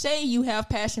 You say you have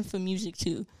passion for music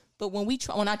too, but when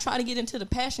I try to get into the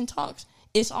passion talks,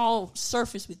 it's all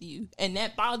surface with you, and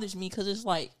that bothers me because it's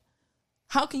like,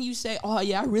 how can you say, "Oh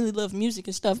yeah, I really love music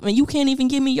and stuff," and you can't even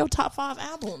give me your top 5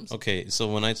 albums? Okay, so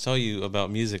when I tell you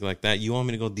about music like that, you want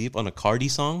me to go deep on a Cardi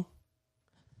song?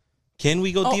 Can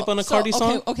we go deep on a Cardi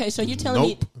song? Okay, so you're telling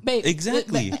me, babe,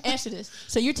 Exactly. answer this.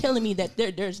 So you're telling me that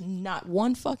there's not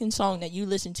one fucking song that you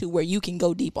listen to where you can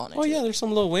go deep on it. Oh yeah, there's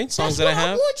some Lil Wayne songs That's that what I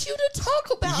have. want you to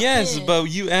talk about. Yes, then. but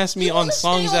you asked me You on wanna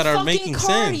songs stay that on are fucking making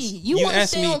Cardi. sense. You want to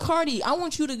asked stay me. on Cardi. I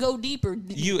want you to go deeper.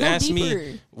 You go asked deeper.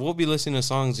 me. We'll be listening to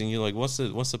songs, and you're like, "What's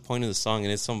the point of the song?"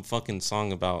 And it's some fucking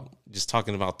song about just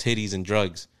talking about titties and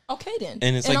drugs. Okay, then.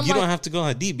 And it's like I'm you don't have to go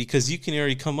that deep because you can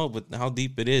already come up with how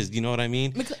deep it is. You know what I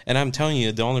mean? And I'm telling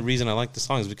you, the only reason I like the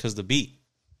song is because of the beat.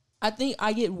 I think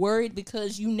I get worried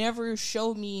because you never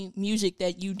show me music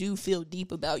that you do feel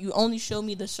deep about. You only show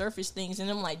me the surface things, and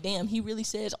I'm like, damn, he really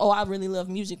says, "Oh, I really love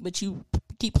music," but you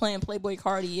keep playing Playboy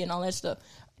Cardi and all that stuff.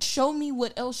 Show me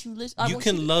what else you listen. You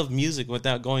can love music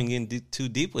without going in too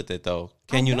deep with it, though.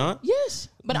 Can you not? Yes,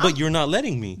 but you're not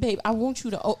letting me. babe. I want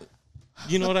you to.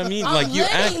 You know what I mean? I'm like you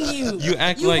act, letting you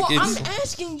act like I'm it's.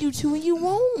 asking you to, and you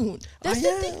won't. That's I the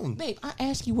am. thing, babe. I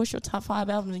ask you what's your top 5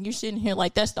 albums, and you're sitting here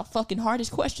like that's the fucking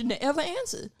hardest question to ever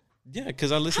answer. Yeah,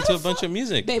 because I listen How to a the bunch fuck- of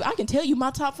music. Babe, I can tell you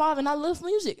my top 5, and I love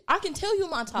music. I can tell you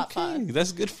my top Okay, 5.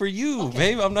 that's good for you,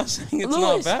 babe. I'm not saying it's Louis,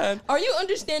 not bad. are you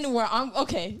understanding where I'm?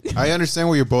 Okay, I understand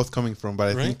where you're both coming from, but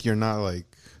I Right? think you're not like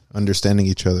understanding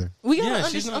each other. we gotta Yeah, she's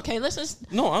understand. not- Okay, let's just.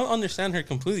 No, I understand her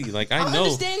completely. Like I I know,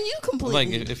 understand you completely.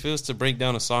 like if it was to break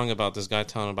down a song about this guy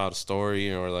telling about a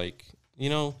story or like you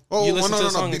know, Oh, you well, listen to no. the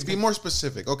song. Be, it's be good. more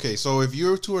specific. Okay, so if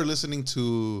you two are listening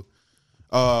to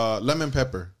Lemon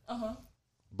Pepper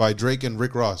by Drake and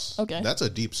Rick Ross, Okay. that's a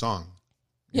deep song.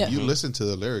 Yeah. If you listen to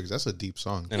the lyrics, that's a deep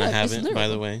song. And Yeah, I it's haven't, by lyrical.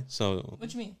 the way. So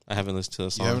What you mean? I haven't listened to the You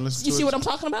song. haven't listened You to see it? what I'm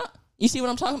talking about? You see what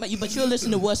I'm talking about? But you'll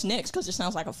listen to what's next because it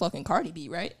sounds like a fucking Cardi beat,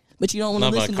 right? But you don't want to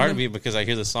Not listen about to Cardi them. B because I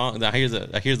hear the song, I hear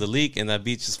the leak, and that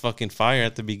beat's just fucking fire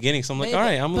at the beginning. So I'm like, Babe, all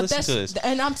right, I'm gonna but listen to this.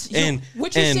 And And-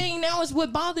 what you're and- saying now is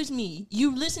what bothers me.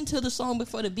 You listen to the song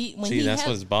before the beat. When See, he that's has,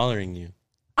 what's bothering you.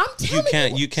 I'm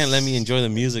telling You can't let me enjoy the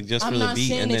music just I'm for the not beat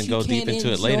saying and that then you go deep can't into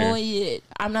it enjoy later. it.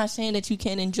 I'm not saying that you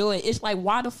can't enjoy it. It's like,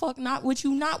 why the fuck not? Would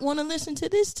you not want to listen to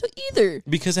this to either?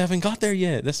 Because I haven't got there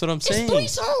yet. That's what I'm saying.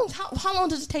 It's 3 songs. How long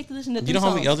does it take to listen to 3 You know how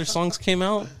many songs? other songs came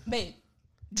out? Babe,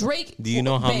 Drake. Do you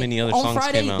know how babe, many other on songs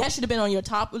Friday, came out? That should have been on your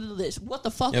top of the list. What the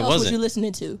fuck It else was wasn't. you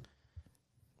listening to?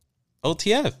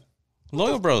 OTF,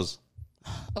 Loyal Bros.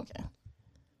 Okay.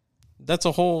 That's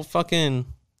a whole fucking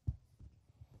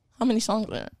How many songs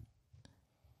are there?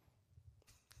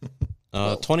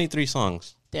 23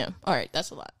 songs. Damn. All right,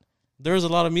 that's a lot. There was a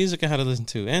lot of music I had to listen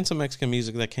to, and some Mexican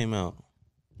music that came out,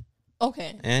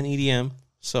 Okay. and EDM.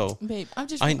 So Babe, I'm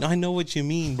just. I know what you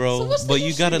mean, So bro. what's the But you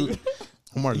issue? gotta.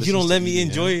 Omar You listens don't to let me EDM.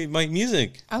 enjoy my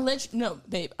music. I'll let you. No,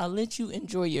 babe. I'll let you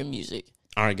enjoy your music.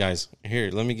 All right, guys.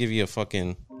 Here, let me give you a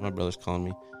fucking. My brother's calling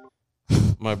me.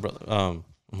 My brother.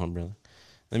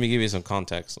 Let me give you some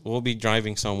context. We'll be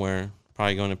driving somewhere,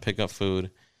 probably going to pick up food,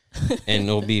 and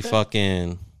it'll be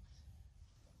fucking.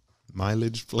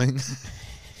 Mileage playing.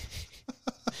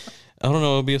 I don't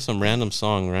know. It'll be some random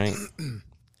song, right?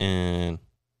 And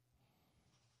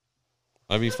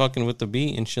I'll be fucking with the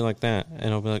beat and shit like that,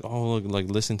 and I'll be like, "Oh, look, like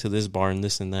listen to this bar and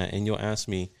this and that," and you'll ask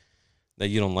me that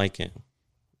you don't like it,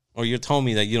 or you tell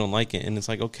me that you don't like it, and it's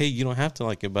like, okay, you don't have to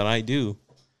like it, but I do.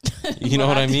 You know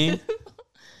what I mean?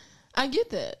 I get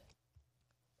that.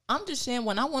 I'm just saying,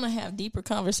 when I want to have deeper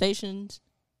conversations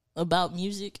about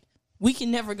music, we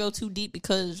can never go too deep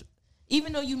because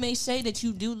even though you may say that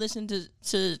you do listen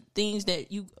to things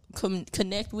that you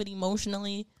connect with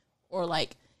emotionally, or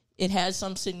like it has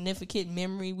some significant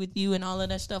memory with you and all of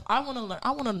that stuff, I want to learn.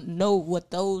 I want to know what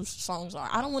those songs are.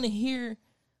 I don't want to hear,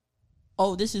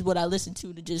 oh, this is what I listen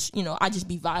to just, I just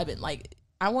be vibing. Like,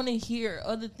 I want to hear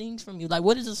other things from you. Like,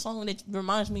 what is a song that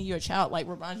reminds me of your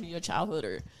reminds me of your childhood,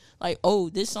 or like, oh,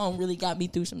 this song really got me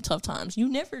through some tough times. You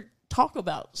never talk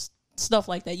about stuff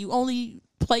like that. You only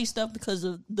play stuff because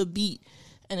of the beat.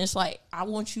 And it's like, I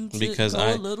want you to go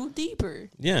a little deeper.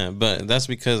 Yeah, but that's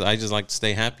because I just like to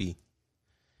stay happy.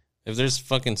 If there's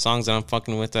fucking songs that I'm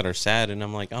fucking with that are sad, and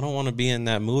I'm like, I don't want to be in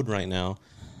that mood right now,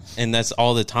 and that's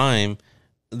all the time,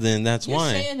 then that's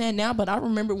why. You're saying that now, but I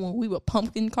remember when we were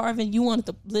pumpkin carving, you wanted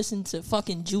to listen to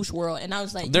fucking Juice WRLD, and I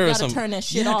was like, you gotta turn that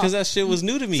shit off. Yeah, because that shit was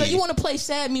new to me. So you want to play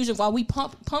sad music while we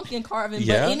pumpkin carving,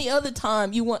 but any other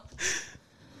time you want...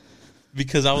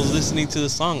 Because I was listening to the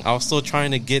song. I was still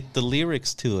trying to get the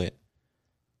lyrics to it.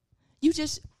 You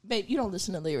just, babe, you don't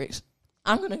listen to lyrics.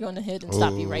 I'm going to go ahead and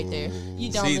stop you right there.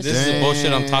 You don't listen. This is the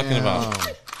bullshit I'm talking about.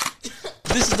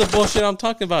 This is the bullshit I'm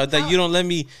talking about. That you don't let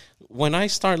me... When I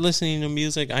start listening to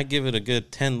music, I give it a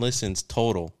good 10 listens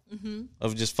total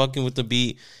of just fucking with the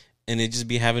beat, and it just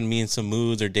be having me in some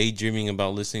moods or daydreaming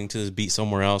about listening to this beat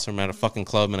somewhere else, or I'm at a fucking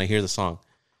club and I hear the song.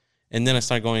 And then I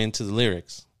start going into the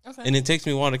lyrics. Okay. And it takes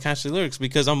me a while to catch the lyrics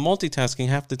because I'm multitasking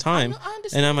half the time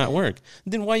and I'm at work.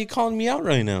 Then why are you calling me out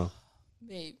right now?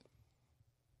 Babe.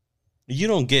 You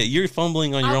don't get, you're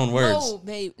fumbling on your own words. No,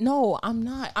 babe. No, I'm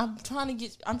not. I'm trying to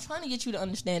get you to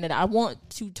understand that I want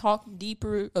to talk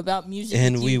deeper about music.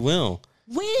 And we will.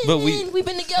 When? But we've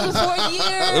been together for a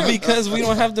year. Because we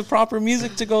don't have the proper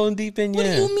music to go deep in yet.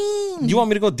 What do you mean? You want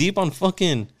me to go deep on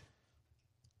fucking...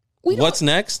 What's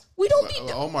next? We don't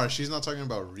need Omar, she's not talking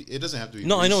about... it doesn't have to be...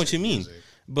 No, I know what you mean. Music.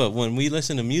 But when we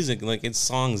listen to music, like, it's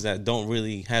songs that don't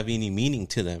really have any meaning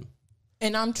to them.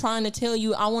 And I'm trying to tell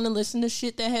you, I want to listen to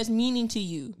shit that has meaning to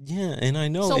you. Yeah, and I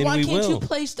know, so and why can't you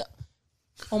play stuff...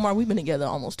 Omar, we've been together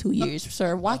almost 2 years,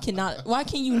 sir. Why can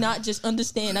you not just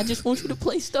understand? I just want you to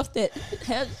play stuff that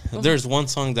has... There's one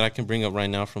song that I can bring up right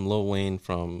now from Lil Wayne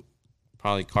from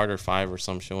probably Carter 5 or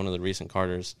some shit, one of the recent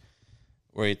Carters,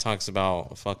 where he talks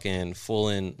about fucking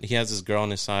fooling. He has this girl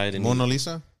on his side. And Mona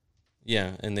Lisa?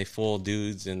 Yeah, and they fool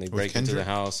dudes and they break into the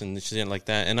house and shit like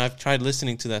that. And I've tried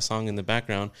listening to that song in the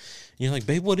background. And you're like,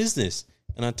 babe, what is this?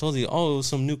 And I told you, oh, it was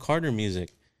some new Carter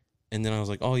music. And then I was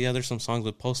like, oh, yeah, there's some songs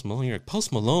with Post Malone. You're like,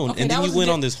 Post Malone? Okay, and then you went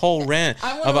on this whole rant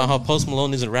about how Post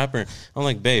Malone is a rapper. I'm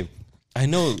like, babe, I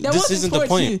know this isn't the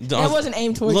point. That wasn't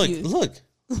aimed towards you. Look.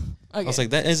 Okay. I was like,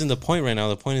 that isn't the point right now.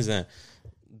 The point is that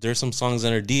there's some songs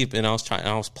that are deep, and I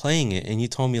was playing it, and you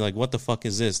told me, like, what the fuck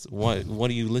is this? What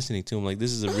are you listening to? I'm like,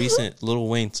 this is a recent Lil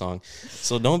Wayne song.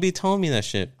 So don't be telling me that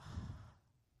shit.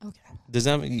 Okay. Does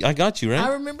that... I got you, right?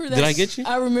 I remember that. Did I get you?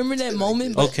 I remember that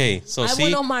moment. Okay, so I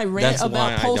went on my rant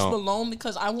about Post Malone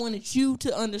because I wanted you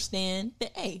to understand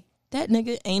that, hey, that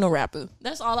nigga ain't a rapper.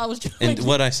 That's all I was trying to do. And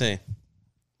what'd I say?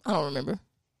 I don't remember.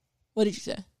 What did you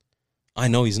say? I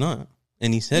know he's not.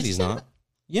 And he said he's not.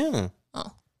 Yeah.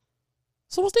 Oh.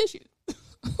 So what's the issue?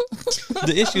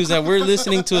 The issue is that we're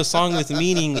listening to a song with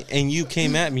meaning, and you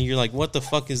came at me. You're like, "What the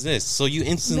fuck is this?" So you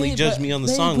instantly judged me on the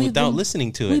song without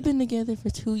listening to it. We've been together for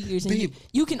 2 years, and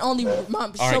you can only show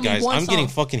all right, guys, I'm getting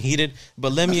fucking heated.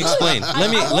 But let me explain.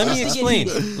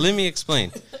 Let me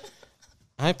explain.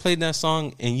 I played that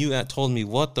song, and you told me,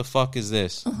 "What the fuck is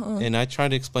this?" And I tried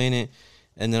to explain it,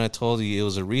 and then I told you it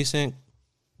was a recent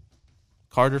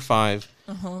Carter 5.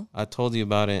 I told you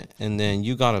about it, and then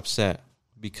you got upset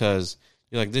because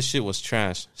you're like, this shit was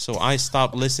trash. So I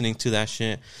stopped listening to that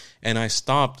shit, and I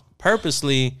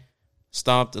purposely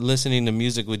stopped listening to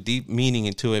music with deep meaning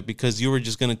into it because you were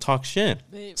just going to talk shit.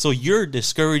 Babe. So you're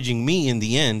discouraging me in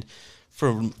the end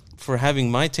for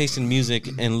having my taste in music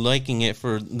and liking it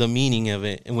for the meaning of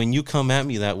it. And when you come at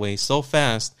me that way so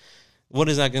fast, what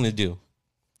is that going to do?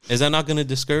 Is that not going to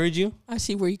discourage you? I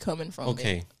see where you're coming from.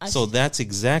 Okay, so that's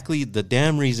exactly the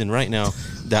damn reason right now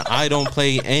that I don't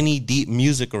play any deep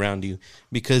music around you,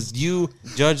 because you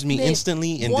judged me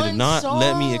instantly and did not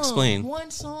let me explain.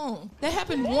 One song. That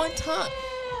happened one time.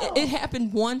 It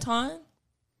happened one time.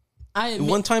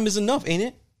 One time is enough, ain't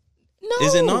it? No.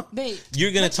 Is it not? Babe,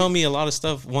 you're going to tell me a lot of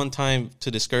stuff one time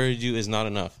to discourage you is not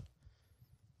enough.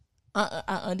 I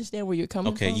understand where you're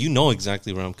coming from. Okay, you know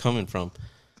exactly where I'm coming from.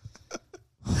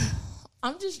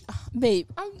 I'm just, babe,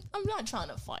 I'm not trying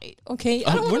to fight, okay?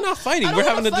 We're not fighting. We're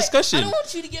having a discussion. I don't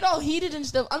want you to get all heated and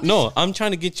stuff. I'm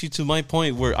trying to get you to my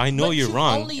point where I know you're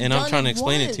wrong, and I'm trying to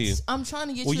explain it to you. I'm trying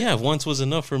to get you. Well, yeah, once was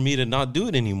enough for me to not do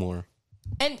it anymore.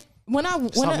 And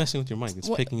stop messing with your mic. It's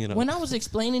picking it up. When I was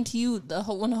explaining to you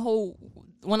when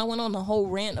I went on the whole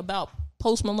rant about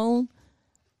Post Malone,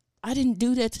 I didn't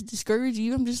do that to discourage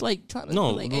you. I'm just like trying to.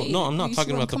 No, hey, I'm not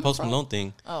talking about the Post Malone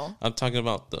thing. Oh, I'm talking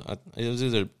about it was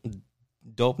either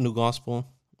Dope New Gospel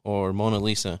or Mona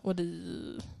Lisa. What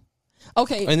is?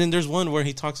 Okay. And then there's one where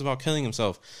he talks about killing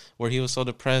himself, where he was so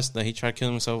depressed that he tried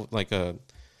killing himself, like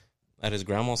at his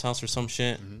grandma's house or some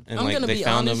shit. And I'm like gonna they be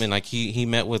found honest. him, and like he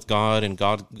met with God, and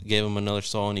God gave him another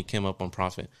soul, and he came up on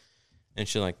prophet and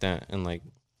shit like that. And like,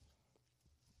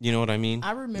 you know what I mean?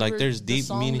 I remember like there's the deep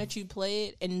song meaning. that you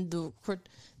played, and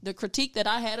the critique that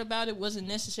I had about it wasn't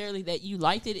necessarily that you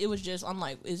liked it. It was just, I'm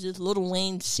like, is this Lil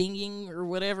Wayne singing or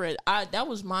whatever? That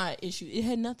was my issue. It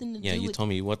had nothing to do with... Yeah, you told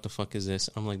me, what the fuck is this?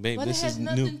 I'm like, babe, But this it has is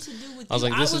nothing new. to do with I was you.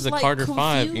 like, this is the like, Carter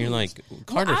 5. And you're like,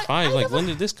 Carter 5? I Like, never- when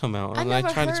did this come out? I And never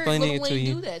tried heard explaining Lil it to Wayne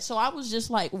you. do that, so I was just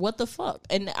like, "What the fuck?"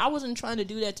 And I wasn't trying to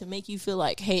do that to make you feel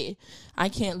like, "Hey, I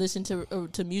can't listen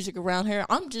to music around here."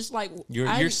 I'm just like,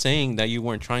 You're saying that you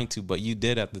weren't trying to, but you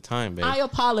did at the time, babe. I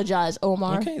apologize,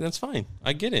 Omar. Okay, that's fine.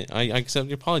 I get it. I accept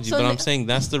your apology, So but I'm now- saying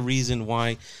that's the reason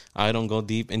why I don't go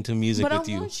deep into music But with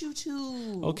I you. want you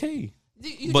to. Okay,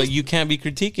 You but just- you can't be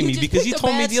critiquing me just because you picked a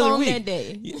told me bad the other song week. that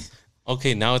day. Yeah.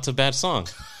 Okay, now it's a bad song.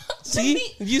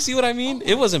 See, you see what I mean?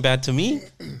 It wasn't bad to me.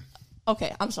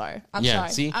 Okay, I'm sorry. I'm Yeah,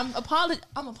 sorry. see? I'm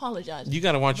apologizing. You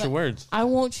got to watch your But words. I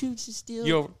want you to still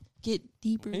You're- get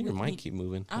deeper. Hey, your with mic me. keep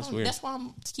moving. I That's don't- weird. That's why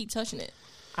I'm keep touching it.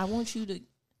 I want you to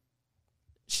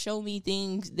show me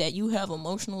things that you have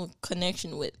emotional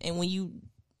connection with, and when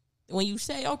you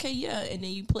say okay, yeah, and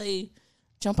then you play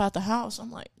 "Jump Out the House,"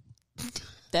 I'm like,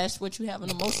 that's what you have an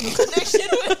emotional connection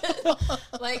with.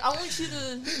 Like, I want you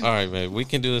to. All right, babe. We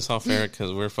can do this off air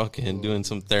because we're fucking doing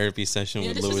some therapy session Yeah,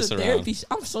 with this Lewis is a around. therapy.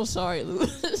 I'm so sorry,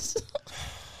 Lewis.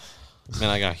 Man,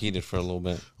 I got heated for a little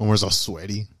bit. Omar's all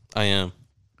sweaty. I am.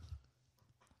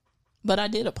 But I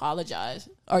did apologize.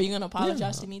 Are you gonna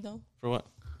apologize to me though? For what?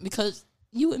 Because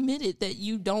you admitted that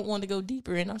you don't want to go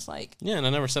deeper, and I was like, Yeah, and I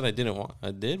never said I didn't want.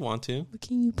 I did want to. but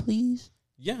can you please?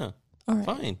 Yeah, All right,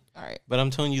 fine. all right. But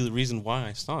I'm telling you the reason why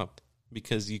I stopped,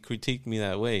 because you critiqued me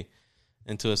that way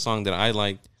into a song that I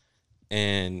liked,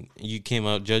 and you came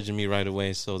out judging me right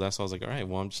away. So that's why I was like, all right,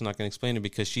 well, I'm just not going to explain it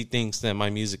because she thinks that my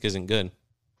music isn't good.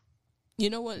 You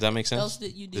know what? Does that make sense? Else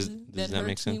that you do Does that that make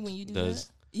hurts me sense? when you do Does.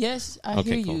 that? Yes, I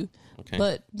Okay, hear cool. you. Okay.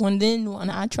 But when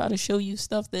I try to show you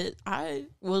stuff that I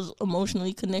was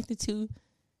emotionally connected to,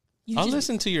 you I'll just,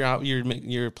 listen to your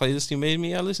playlist you made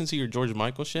me. I listen to your George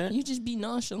Michael shit. You just be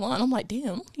nonchalant. I'm like,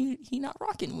 damn, he not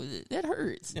rocking with it. That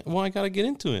hurts. Yeah, well, I got to get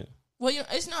into it. Well,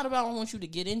 it's not about I want you to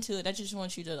get into it. I just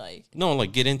want you to like. No,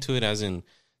 like get into it as in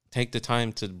take the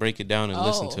time to break it down and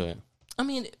listen to it. I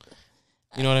mean,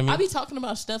 You know what I mean? I be talking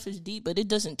about stuff is deep, but it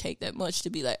doesn't take that much to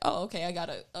be like, oh, okay, I got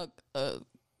a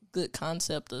good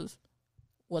concept of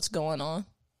what's going on.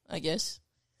 I guess.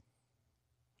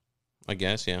 I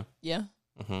guess, yeah. Yeah.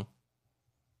 Mm-hmm.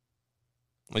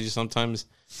 I just sometimes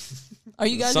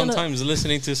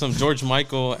listening to some George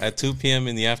Michael at 2 p.m.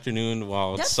 in the afternoon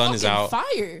while the That's sun is out.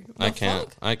 Fire. I The can't.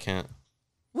 fuck? I can't.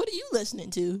 What are you listening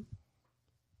to?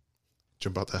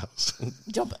 Jump out the house.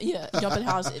 Jump in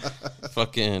house.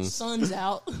 Fucking Sun's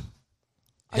out.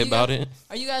 hip about it.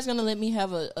 Are you guys gonna let me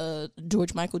have a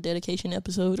George Michael dedication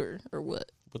episode or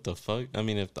what? What the fuck? I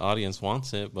mean, if the audience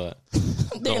wants it, but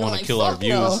They're don't want like, to kill our "Fuck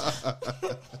views. no."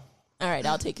 All right,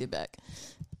 I'll take it back.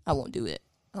 I won't do it.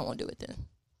 I won't do it then.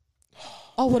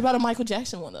 Oh, what about a Michael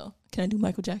Jackson one though? Can I do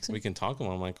Michael Jackson? We can talk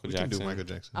about Michael We Jackson. can do Michael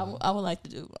Jackson. I would like to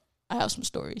do. I have some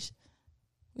stories.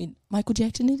 I mean, Michael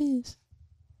Jackson it is.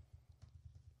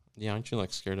 Yeah, aren't you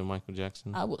like scared of Michael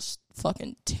Jackson? I was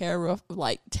fucking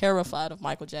terrified of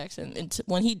Michael Jackson, and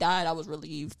when he died, I was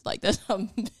relieved. Like that's how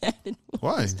bad it was.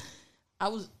 Why? I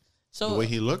was The way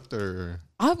he looked, or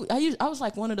I was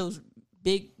like one of those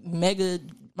big mega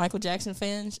Michael Jackson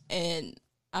fans, and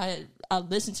I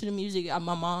listened to the music.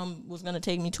 My mom was gonna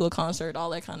take me to a concert, all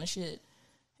that kind of shit.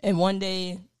 And one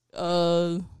day, it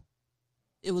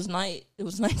was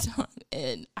nighttime,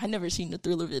 and I never seen the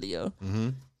Thriller video,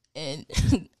 and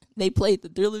they played the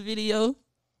Thriller video,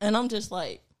 and I'm just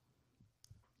like,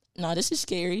 nah, this is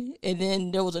scary. And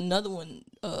then there was another one,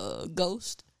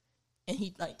 Ghost, and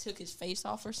he like took his face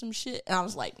off or some shit, and I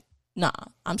was like, nah,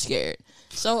 I'm scared.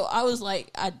 So I was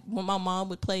like, when my mom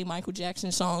would play Michael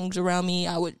Jackson songs around me,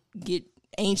 I would get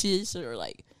anxious, or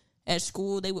like at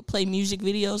school they would play music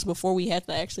videos before we had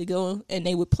to actually go, and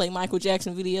they would play Michael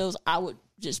Jackson videos. I would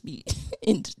just be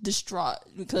distraught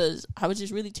because I was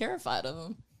just really terrified of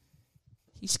him.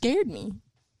 He scared me.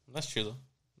 That's true though.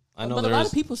 I know But a lot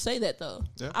of people say that though.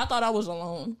 Yeah. I thought I was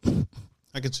alone.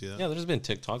 I can see that. Yeah, there's been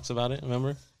TikToks about it.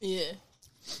 Remember? Yeah.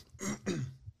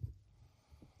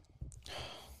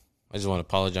 I just want to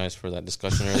apologize for that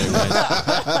discussion earlier, guys.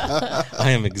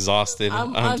 I am exhausted.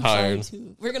 I'm tired. trying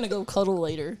to. We're gonna go cuddle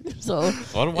later. So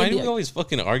Why do maybe we always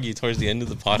fucking argue towards the end of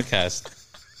the podcast?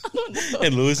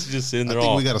 And Lewis is just sitting I there think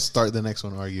all. we got to start the next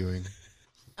one arguing.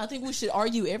 I think we should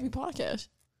argue every podcast.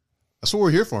 That's what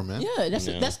we're here for, man. Yeah,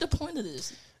 that's the point of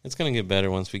this. It's gonna get better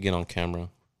once we get on camera.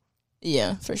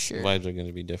 Yeah, for sure. Vibes are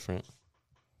gonna be different.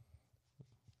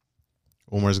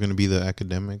 Omar's gonna be the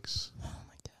academics. Oh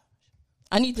my gosh.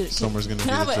 I need to. Summer's gonna can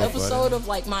be I have the an joke episode buddy. of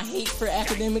like my hate for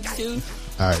academics too?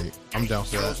 All right, I'm down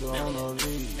for that.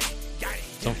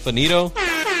 Some finito, Do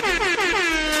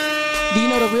you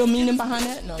know the real meaning behind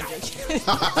that? No, I'm joking.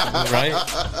 right?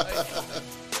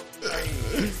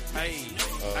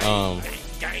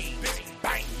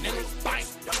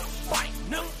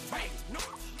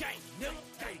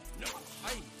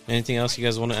 Anything else you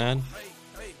guys want to add?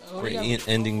 We're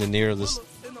ending the near of this.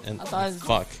 And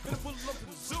fuck.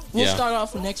 We'll Yeah. start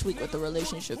off next week with the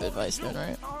relationship advice then,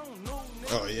 right?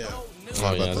 Oh yeah.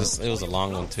 Oh yeah, it was a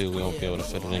long one too. We won't be able to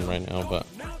fit it in right now, but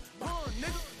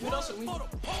What else are we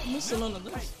missing on the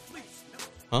list?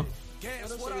 huh?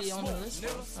 What else are we on the list?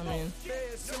 I mean,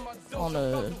 on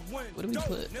the what do we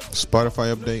put?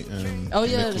 Spotify update and Oh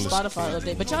yeah, Nicholas the Spotify Cage.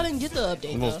 update. But y'all didn't get the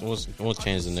update though. We'll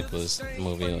change the Nicholas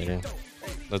movie later.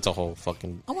 That's a whole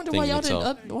fucking. I wonder thing why in y'all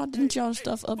itself. didn't why didn't y'all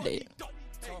stuff update?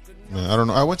 Man, I don't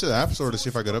know. I went to the App Store to see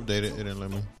if I could update it. It didn't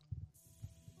let me.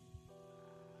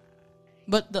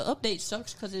 But the update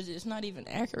sucks because it's not even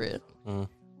accurate.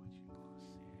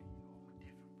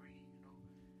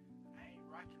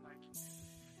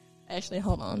 Actually,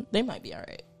 hold on. They might be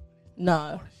alright.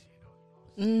 Nah.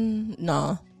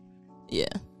 Nah. Yeah.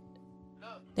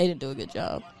 They didn't do a good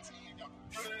job.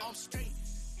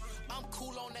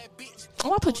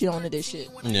 Oh, I put you on to this shit.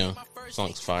 Yeah,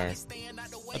 song's fire.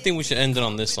 I think we should end it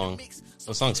on this song.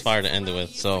 The song's fire to end it with.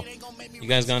 So, you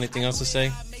guys got anything else to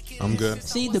say? I'm good.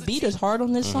 See, the beat is hard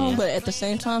on this song, but at the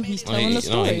same time, he's telling the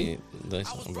story.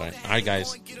 All right,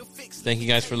 guys. Thank you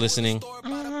guys for listening.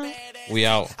 We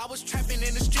out. I was trapping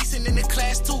in the streets and in the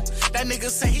class too. That nigga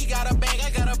say he got a bag,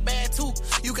 I got a bag too.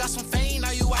 You got some fame,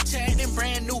 now you watch acting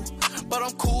brand new. But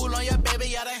I'm cool on your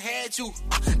baby, I done had you.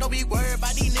 Don't be worried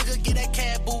about these niggas, get that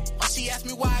cab boo. She asked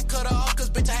me why I cut her off, cause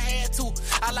bitch I had to.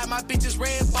 I like my bitches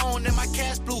red bone and my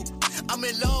cash blue. I'm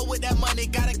in love with that money,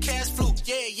 got a cash flu.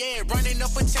 Yeah, running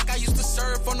up a check, I used to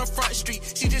serve on the front street.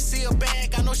 She just see a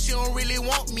bag, I know she don't really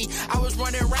want me. I was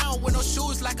running around with no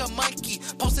shoes like a monkey.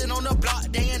 Posting on the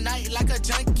block day and night like a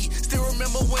junkie. Still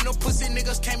remember when them pussy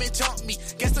niggas came and jumped me.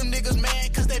 Guess them niggas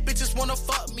mad cause they bitches wanna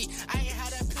fuck me. I ain't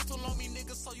had that pistol on me,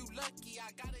 niggas, so you lucky.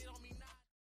 I got it on